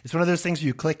example. It's one of those things where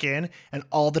you click in and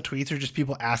all the tweets are just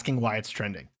people asking why it's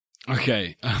trending.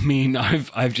 Okay, I mean,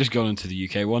 I've just gone into the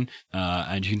UK one,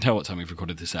 and you can tell what time we've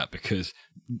recorded this at, because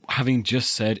having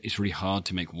just said it's really hard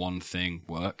to make one thing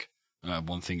work,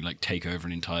 one thing like take over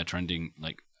an entire trending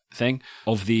like thing.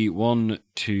 Of the 1,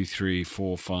 2, 3,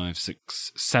 4, 5,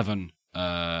 6, 7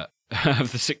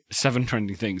 of the 7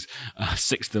 trending things,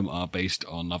 6 of them are based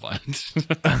on Love Island.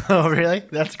 Oh, really?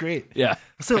 That's great. Yeah.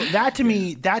 So that to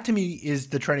me is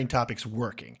the trending topics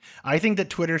working. I think that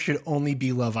Twitter should only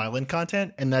be Love Island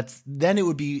content, and then it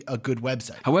would be a good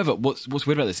website. However, what's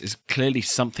weird about this is clearly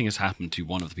something has happened to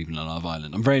one of the people in Love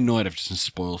Island. I'm very annoyed I've just been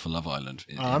spoiled for Love Island.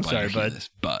 I'm sorry, bud. This,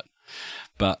 but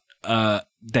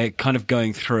they're kind of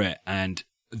going through it, and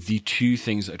the 2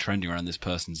 things that are trending around this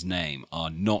person's name are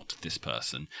not this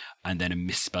person, and then a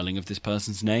misspelling of this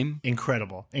person's name.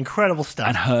 Incredible stuff.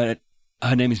 And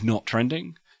her name is not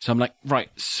trending. So I'm like, right,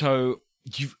 so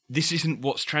this isn't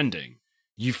what's trending.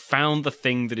 You've found the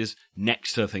thing that is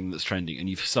next to the thing that's trending, and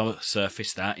you've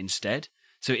surfaced that instead.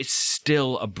 So it's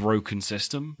still a broken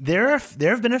system. There have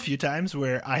been a few times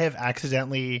where I have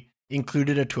accidentally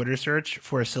included a Twitter search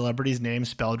for a celebrity's name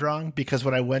spelled wrong, because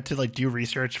when I went to like do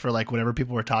research for like whatever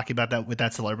people were talking about that with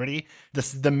that celebrity,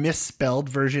 the misspelled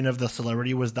version of the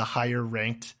celebrity was the higher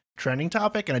ranked trending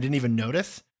topic, and I didn't even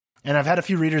notice. And I've had a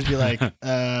few readers be like,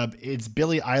 it's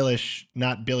Billie Eilish,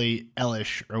 not Billie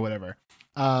Eilish or whatever.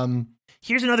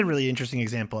 Here's another really interesting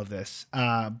example of this,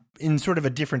 in sort of a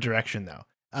different direction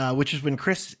though, which is when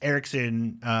Chris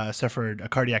Erickson suffered a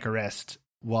cardiac arrest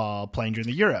while playing during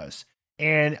the Euros.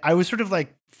 And I was sort of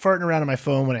like farting around on my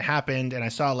phone when it happened, and I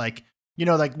saw like, you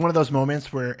know, like one of those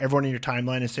moments where everyone in your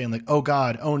timeline is saying like, oh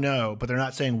God, oh no, but they're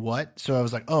not saying what. So I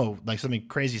was like, oh, like something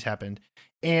crazy's happened.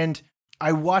 And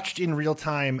I watched in real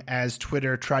time as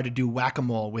Twitter tried to do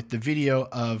whack-a-mole with the video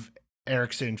of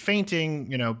Erickson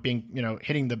fainting, you know, being, you know,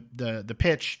 hitting the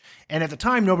pitch. And at the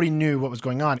time, nobody knew what was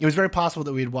going on. It was very possible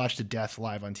that we had watched a death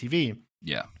live on TV.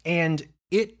 Yeah. And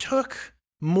it took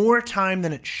more time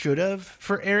than it should have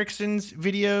for Erickson's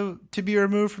video to be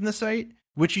removed from the site,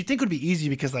 which you'd think would be easy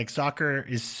because like soccer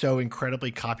is so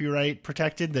incredibly copyright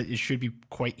protected that it should be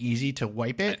quite easy to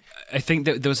wipe it. I think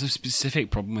that there was a specific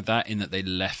problem with that in that they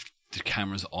left the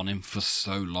cameras on him for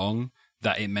so long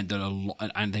that it meant that a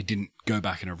lot, and they didn't go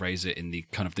back and erase it in the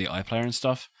kind of the iPlayer and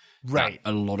stuff. Right.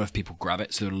 A lot of people grab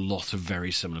it. So a lot of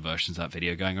very similar versions of that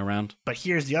video going around. But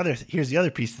here's the other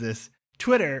piece of this.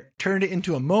 Twitter turned it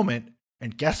into a moment.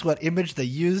 And guess what image they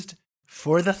used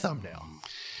for the thumbnail?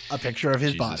 A picture of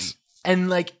his body.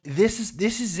 And like this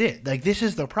is it. Like this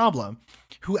is the problem.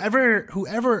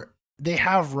 Whoever they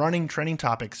have running trending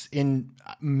topics in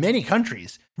many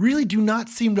countries really do not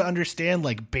seem to understand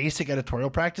like basic editorial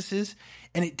practices.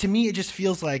 And to me, it just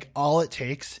feels like all it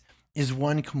takes is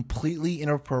one completely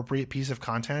inappropriate piece of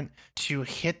content to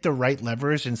hit the right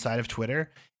levers inside of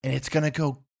Twitter, and it's gonna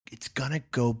go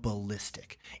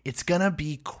ballistic. It's going to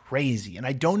be crazy. And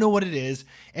I don't know what it is.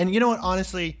 And you know what?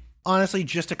 Honestly,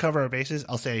 just to cover our bases,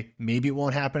 I'll say maybe it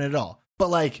won't happen at all. But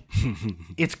like,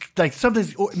 it's like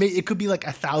it could be like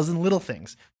 1,000 little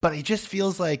things, but it just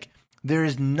feels like there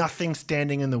is nothing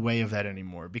standing in the way of that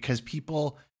anymore because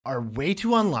people are way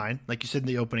too online. Like you said in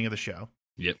the opening of the show.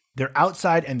 Yep. They're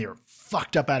outside and they're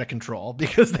fucked up out of control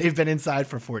because they've been inside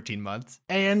for 14 months.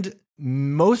 And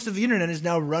most of the internet is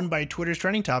now run by Twitter's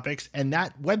trending topics, and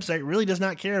that website really does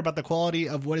not care about the quality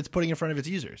of what it's putting in front of its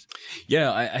users.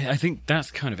 Yeah, I think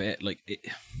that's kind of it. Like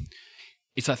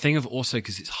it's that thing of also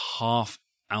because it's half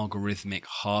algorithmic,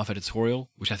 half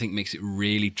editorial, which I think makes it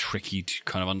really tricky to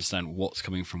kind of understand what's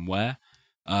coming from where.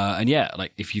 And yeah,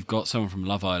 like if you've got someone from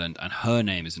Love Island and her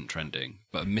name isn't trending,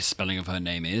 but a misspelling of her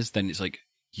name is, then it's like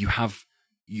you have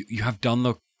done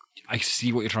the. I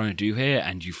see what you're trying to do here,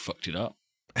 and you fucked it up.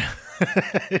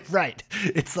 Right.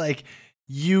 It's like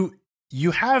you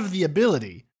have the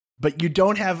ability, but you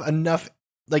don't have enough,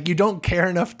 like you don't care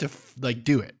enough to like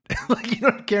do it. Like you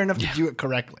don't care enough to do it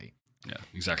correctly. Yeah,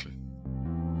 exactly.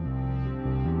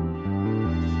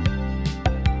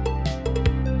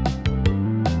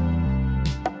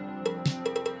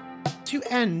 To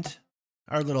end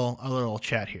our little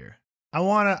chat here, I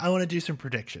wanna do some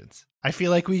predictions. I feel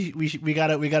like we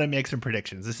gotta make some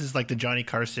predictions. This is like the Johnny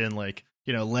Carson like,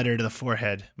 you know, letter to the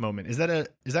forehead moment. Is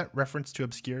that reference to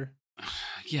Obscure?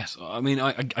 Yes, I mean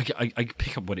I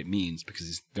pick up what it means because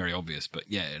it's very obvious. But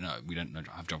yeah, no, we don't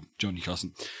have Johnny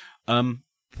Carson.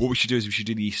 What we should do is we should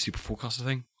do the super forecaster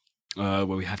thing, where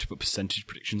we have to put percentage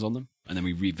predictions on them, and then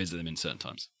we revisit them in certain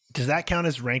times. Does that count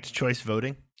as ranked choice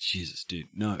voting? Jesus, dude,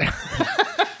 no.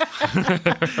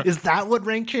 Is that what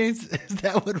ranked choice? Is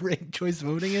that what ranked choice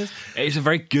voting is? It's a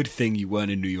very good thing you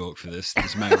weren't in New York for this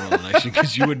mayoral election,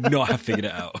 because you would not have figured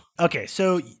it out. Okay,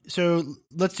 so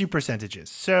let's do percentages.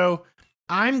 So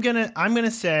I'm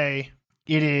gonna say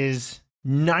it is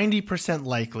 90%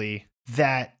 likely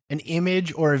that an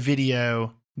image or a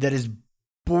video that is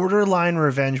borderline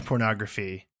revenge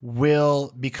pornography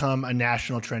will become a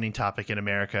national trending topic in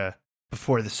America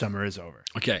before the summer is over.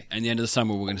 Okay, and the end of the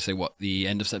summer, we're going to say what? The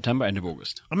end of September, end of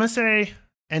August? I'm gonna say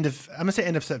end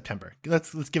of September.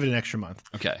 Let's give it an extra month.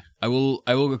 Okay, I will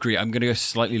agree. I'm going to go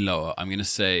slightly lower. I'm going to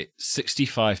say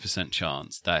 65%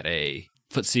 chance that a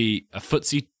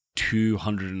FTSE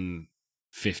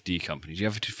 250 company. Do you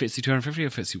have a FTSE 250 or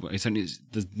FTSE?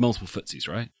 There's multiple FTSEs,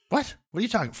 right? What are you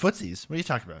talking? Footsies? What are you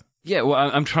talking about? Yeah, well,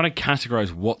 I'm trying to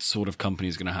categorize what sort of company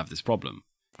is going to have this problem.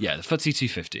 Yeah, the FTSE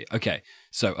 250. Okay,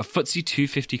 so a FTSE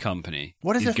 250 company.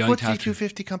 What is a FTSE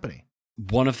 250 company?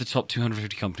 One of the top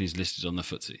 250 companies listed on the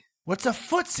FTSE. What's a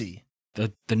FTSE?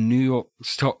 The New York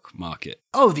stock market.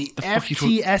 Oh, the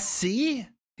FTSE?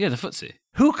 Yeah, the FTSE.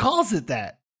 Who calls it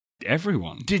that?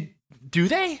 Everyone. Do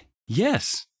they?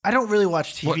 Yes. I don't really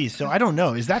watch TV, so I don't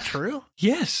know. Is that true?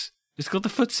 Yes. It's called the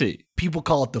FTSE. People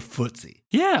call it the FTSE.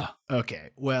 Yeah.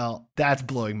 Okay. Well, that's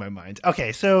blowing my mind.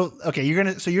 Okay,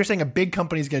 you're saying a big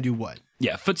company is going to do what?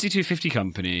 Yeah, FTSE 250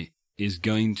 company is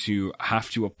going to have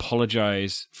to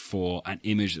apologize for an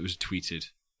image that was tweeted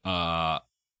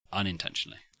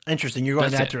unintentionally. Interesting. You're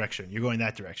going that direction. You're going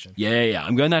that direction. Yeah.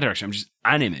 I'm going that direction. I'm just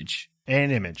an image. An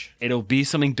image. It'll be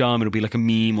something dumb. It'll be like a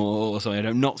meme or something.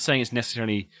 I'm not saying it's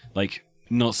necessarily like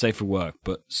not safe for work,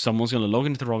 but someone's going to log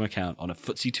into the wrong account on a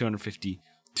FTSE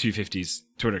 250's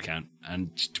Twitter account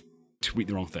and tweet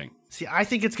the wrong thing. See, I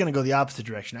think it's going to go the opposite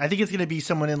direction. I think it's going to be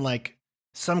someone in like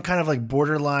some kind of like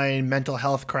borderline mental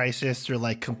health crisis or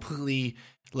like completely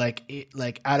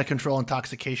like out of control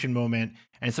intoxication moment,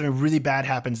 and something really bad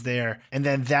happens there, and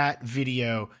then that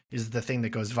video is the thing that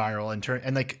goes viral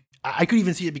and like I could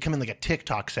even see it becoming like a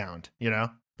TikTok sound,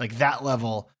 like that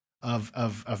level of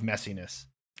messiness.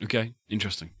 Okay,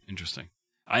 interesting.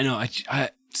 I know. I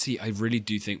see. I really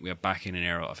do think we are back in an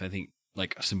era of, I think,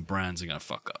 like some brands are gonna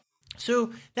fuck up.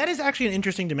 So that is actually an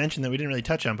interesting dimension that we didn't really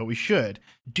touch on, but we should.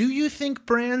 Do you think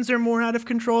brands are more out of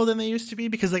control than they used to be?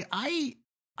 Because like I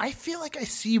feel like I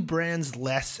see brands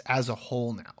less as a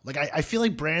whole now. Like I feel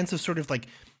like brands have sort of like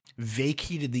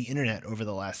vacated the internet over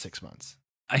the last 6 months.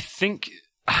 I think.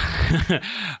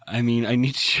 I mean, I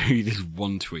need to show you this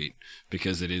one tweet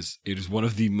because it is one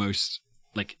of the most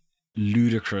like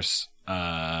ludicrous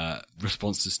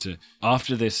responses to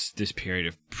after this period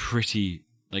of pretty.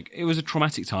 Like, it was a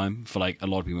traumatic time for, like, a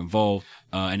lot of people involved,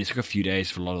 and it took a few days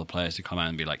for a lot of the players to come out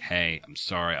and be like, hey, I'm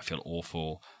sorry, I feel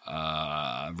awful,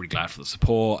 I'm really glad for the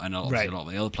support, and obviously a lot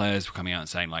of the other players were coming out and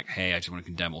saying, like, hey, I just want to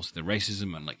condemn also the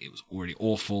racism, and, like, it was already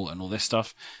awful, and all this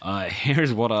stuff.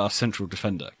 Here's what our central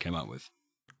defender came out with.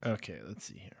 Okay, let's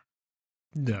see here.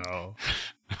 No.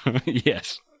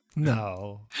 Yes.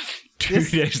 No. 2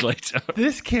 days later.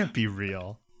 This can't be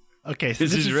real. Okay, so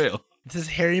this is real. This is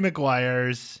Harry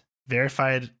Maguire's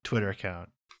verified Twitter account.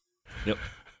 Yep.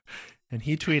 And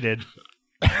he tweeted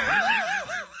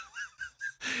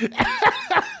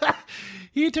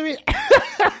he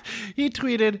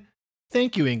tweeted,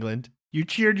 "Thank you, England. You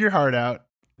cheered your heart out.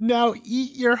 Now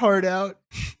eat your heart out.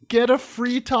 Get a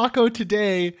free taco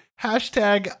today.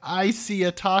 Hashtag I see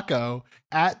a taco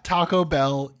at Taco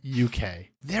Bell UK."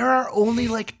 There are only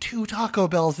like 2 Taco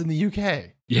Bells in the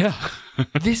UK. Yeah.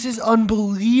 This is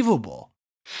unbelievable.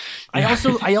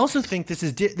 I also think this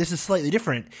is slightly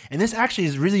different, and this actually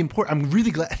is really important. I'm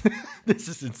really glad this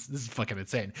is fucking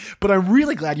insane, but I'm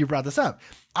really glad you brought this up.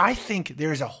 I think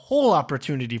there's a whole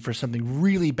opportunity for something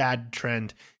really bad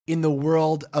trend in the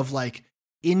world of like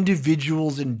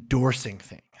individuals endorsing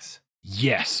things.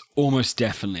 Yes, almost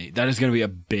definitely. That is going to be a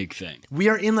big thing. We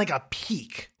are in like a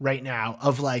peak right now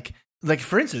of like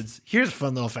for instance, here's a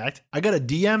fun little fact. I got a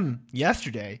DM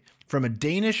yesterday from a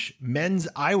Danish men's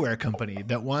eyewear company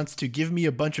that wants to give me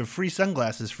a bunch of free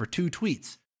sunglasses for 2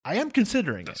 tweets. I am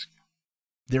considering it.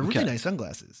 They're really nice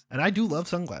sunglasses, and I do love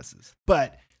sunglasses.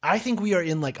 But I think we are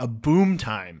in like a boom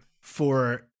time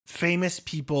for famous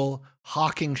people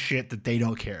hawking shit that they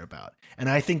don't care about. And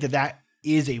I think that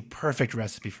is a perfect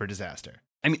recipe for disaster.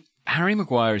 I mean, Harry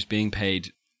Maguire is being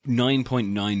paid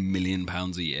 £9.9 million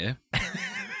a year.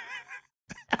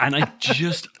 And I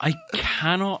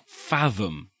cannot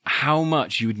fathom how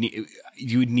much you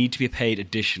would need to be paid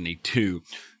additionally to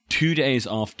 2 days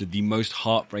after the most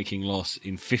heartbreaking loss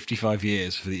in 55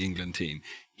 years for the England team.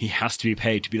 He has to be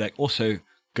paid to be like, also,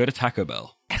 go to Taco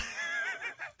Bell.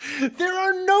 There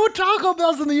are no Taco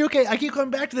Bells in the UK. I keep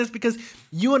coming back to this because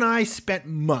you and I spent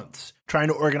months trying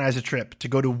to organize a trip to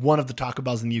go to one of the Taco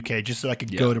Bells in the UK just so I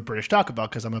could go to British Taco Bell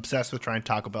because I'm obsessed with trying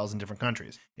Taco Bells in different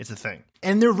countries. It's a thing.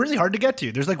 And they're really hard to get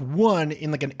to. There's like one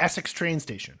in like an Essex train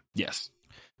station. Yes.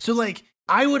 So like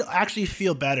I would actually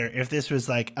feel better if this was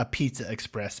like a Pizza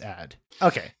Express ad.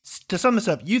 Okay, to sum this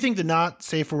up, you think the not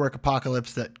safe for work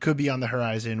apocalypse that could be on the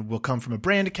horizon will come from a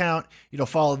brand account. It'll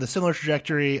follow the similar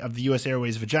trajectory of the US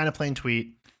Airways vagina plane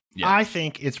tweet. Yeah. I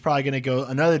think it's probably going to go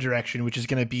another direction, which is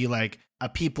going to be like a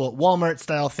people at Walmart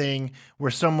style thing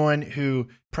where someone who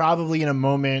probably in a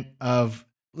moment of,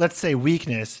 let's say,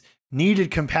 weakness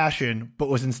needed compassion, but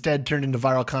was instead turned into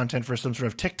viral content for some sort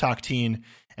of TikTok teen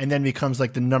and then becomes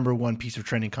like the #1 piece of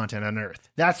trending content on earth.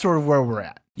 That's sort of where we're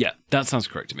at. Yeah, that sounds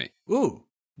correct to me. Ooh,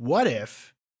 what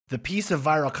if the piece of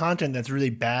viral content that's really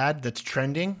bad, that's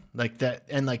trending, like that,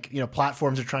 and like, you know,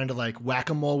 platforms are trying to like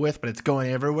whack-a-mole with, but it's going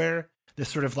everywhere, this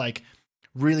sort of like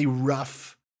really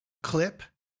rough clip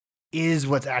is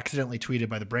what's accidentally tweeted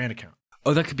by the brand account.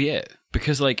 Oh, that could be it.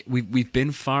 Because like we've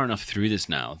been far enough through this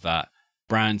now that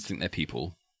brands think they're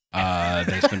people.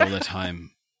 They spend all their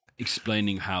time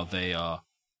explaining how they are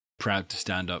proud to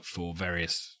stand up for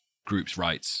various groups'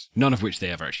 rights, none of which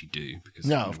they ever actually do. Because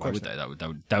no, of course would they?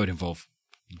 That would involve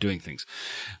doing things.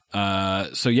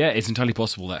 So yeah, it's entirely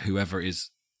possible that whoever is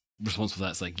responsible for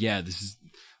that's like, yeah, this is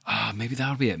maybe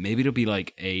that'll be it. Maybe it'll be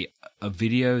like a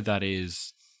video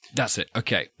that's it.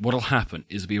 Okay, what'll happen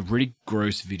is it'll be a really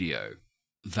gross video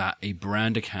that a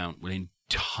brand account will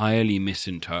entirely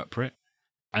misinterpret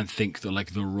and think that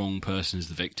like the wrong person is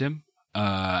the victim,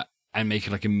 and make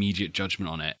like immediate judgment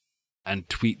on it and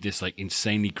tweet this like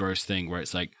insanely gross thing where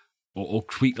it's like, or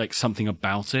tweet like something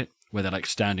about it where they're like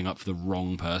standing up for the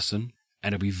wrong person,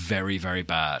 and it'll be very, very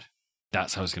bad.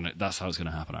 That's how it's gonna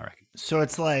happen, I reckon. So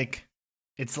it's like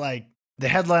the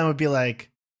headline would be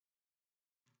like,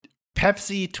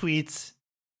 Pepsi tweets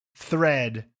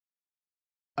thread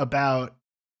about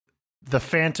the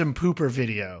Phantom Pooper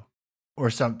video or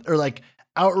something, or like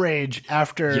outrage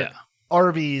after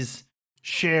Arby's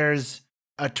shares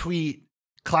a tweet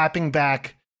clapping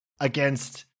back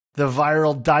against the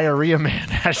viral diarrhea man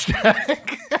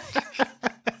hashtag.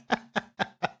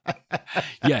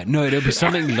 Yeah, no, it'll be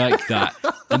something like that,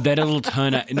 and then it'll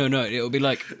turn out. No, it'll be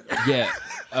like,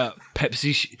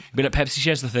 Pepsi. But like Pepsi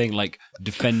shares the thing like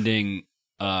defending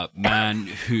man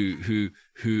who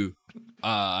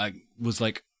was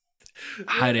like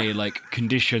had a like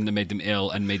condition that made them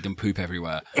ill and made them poop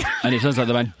everywhere, and it turns out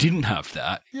the man didn't have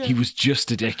that. Yeah. He was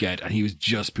just a dickhead, and he was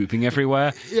just pooping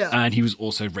everywhere. Yeah. And he was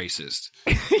also racist.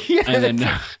 Yeah, and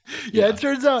then it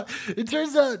turns out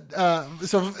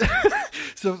so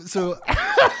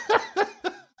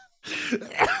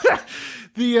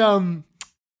the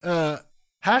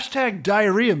hashtag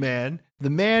diarrhea man, the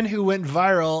man who went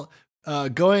viral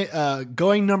going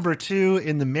 #2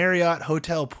 in the Marriott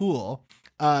hotel pool,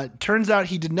 turns out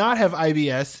he did not have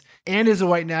IBS and is a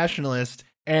white nationalist,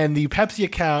 and the Pepsi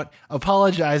account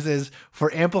apologizes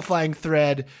for amplifying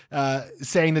thread,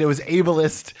 saying that it was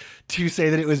ableist to say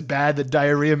that it was bad that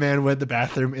diarrhea man went to the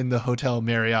bathroom in the hotel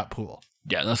Marriott pool.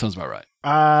 Yeah, that sounds about right.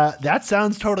 That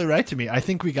sounds totally right to me. I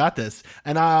think we got this.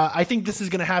 And I think this is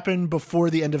going to happen before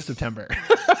the end of September.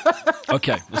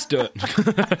 Okay, let's do it.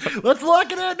 Let's lock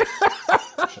it in.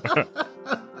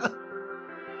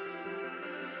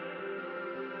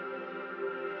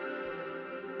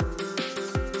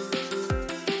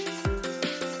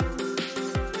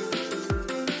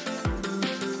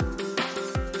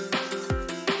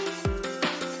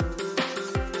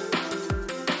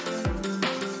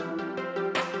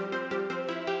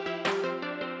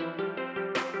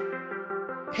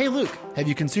 Hey, Luke, have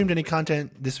you consumed any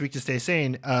content this week to stay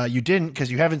sane? You didn't because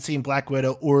you haven't seen Black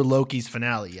Widow or Loki's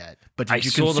finale yet. But I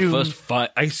saw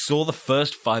the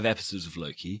first 5 episodes of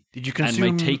Loki. Did you consume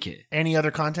and take it. Any other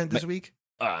content this week?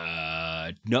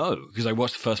 No, because I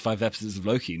watched the first 5 episodes of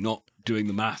Loki, not doing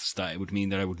the maths that it would mean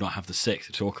that I would not have the 6th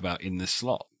to talk about in this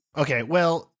slot. Okay,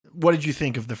 well, what did you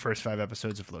think of the first 5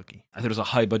 episodes of Loki? I thought it was a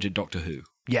high-budget Doctor Who.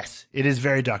 Yes, it is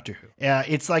very Doctor Who.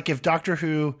 It's like if Doctor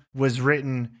Who was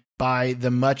written by the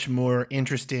much more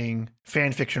interesting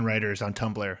fan fiction writers on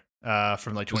Tumblr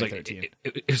from like 2013.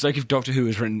 It was like if Doctor Who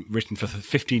was written for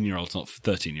 15-year-olds, not for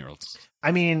 13-year-olds.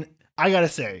 I mean, I gotta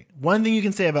say, one thing you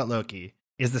can say about Loki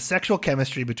is the sexual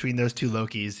chemistry between those two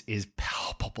Lokis is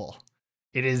palpable.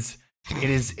 It is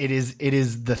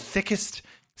the thickest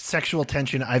sexual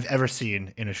tension I've ever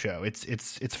seen in a show. It's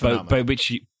phenomenal.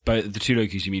 By the two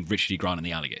Lokis, you mean Richard E. Grant and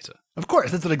the alligator? Of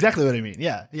course, that's exactly what I mean.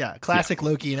 Yeah. Classic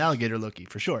Loki and alligator Loki,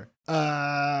 for sure.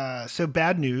 So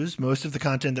bad news. Most of the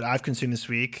content that I've consumed this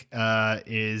week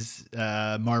is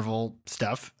Marvel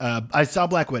stuff. I saw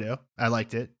Black Widow. I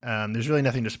liked it. There's really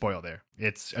nothing to spoil there.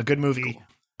 It's a good movie. Cool.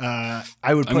 I'm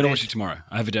gonna watch it tomorrow.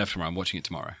 I have a day off tomorrow. I'm watching it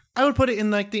tomorrow. I would put it in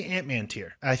like the Ant-Man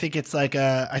tier. I think it's like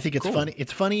I think it's Cool. funny.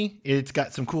 It's funny. It's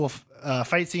got some cool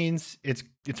fight scenes. It's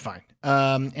fine.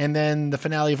 And then the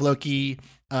finale of Loki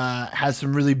has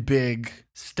some really big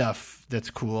stuff that's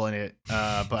cool in it.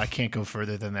 But I can't go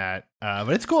further than that. But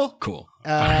it's cool. Cool.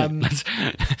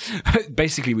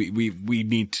 Basically, we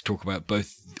need to talk about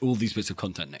all these bits of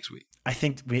content next week. I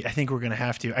think we're gonna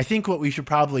have to. I think what we should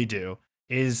probably do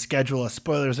is schedule a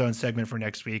spoiler zone segment for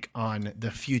next week on the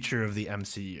future of the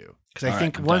MCU. Because I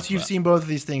think once you've seen both of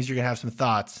these things, you're going to have some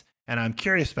thoughts. And I'm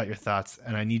curious about your thoughts,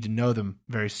 and I need to know them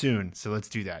very soon. So let's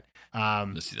do that.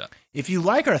 Let's do that. If you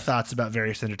like our thoughts about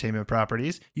various entertainment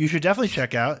properties, you should definitely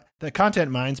check out the Content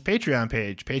Minds Patreon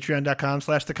page,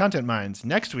 patreon.com/thecontentminds.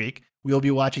 Next week, we'll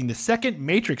be watching the second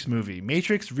Matrix movie,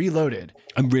 Matrix Reloaded.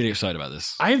 I'm really excited about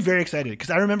this. I am very excited because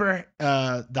I remember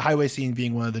the highway scene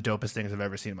being one of the dopest things I've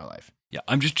ever seen in my life. Yeah,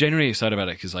 I'm just genuinely excited about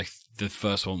it because like the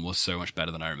first one was so much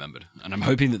better than I remembered, and I'm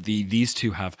hoping that these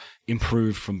two have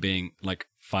improved from being like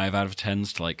 5 out of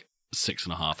 10s to like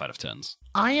 6.5 out of 10s.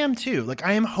 I am too. Like,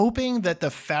 I am hoping that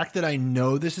the fact that I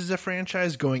know this is a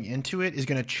franchise going into it is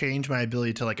going to change my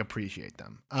ability to like appreciate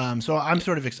them. So I'm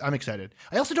I'm excited.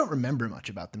 I also don't remember much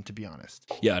about them, to be honest.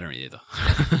 Yeah, I don't either.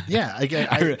 Yeah,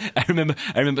 I remember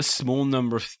a small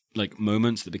number of like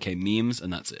moments that became memes,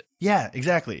 and that's it. Yeah,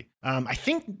 exactly. I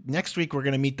think next week we're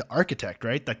going to meet the architect,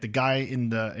 right? Like the guy in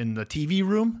the TV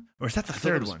room, or is that the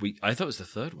third one? I thought it was the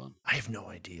third one. I have no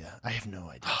idea.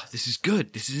 This is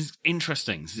good. This is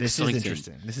interesting. This is interesting.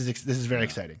 This is very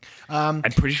exciting. I'm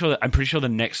pretty sure the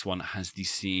next one has the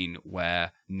scene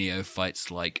where Neo fights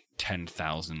like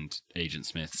 10,000 Agent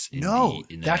Smiths.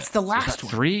 That's the last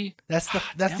one. 3? That's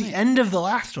the end of the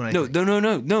last one. No.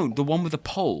 The one with the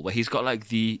pole where he's got like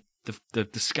the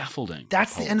scaffolding.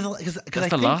 That's the end of the. That's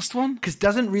the last one. Because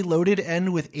doesn't Reloaded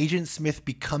end with Agent Smith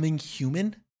becoming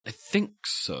human? I think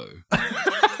so.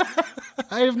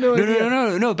 I have no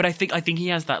idea. No. But I think he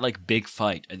has that like big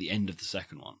fight at the end of the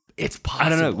second one. It's possible. I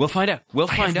don't know. We'll find out.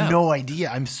 I have no idea.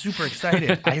 I'm super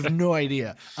excited. I have no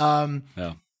idea.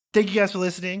 Thank you guys for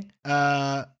listening.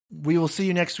 We will see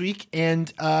you next week.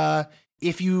 And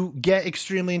if you get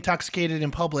extremely intoxicated in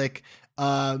public,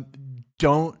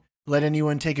 don't let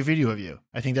anyone take a video of you.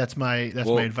 I think that's my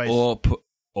advice.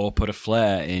 Or put a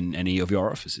flare in any of your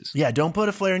orifices. Yeah, don't put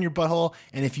a flare in your butthole.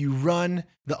 And if you run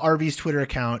the Arby's Twitter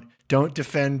account, don't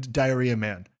defend Diarrhea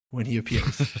Man when he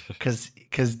appears.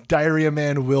 Because Diarrhea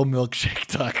Man will milkshake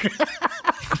talk.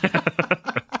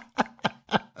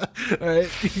 All right.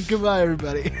 Goodbye,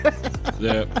 everybody.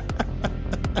 Yeah.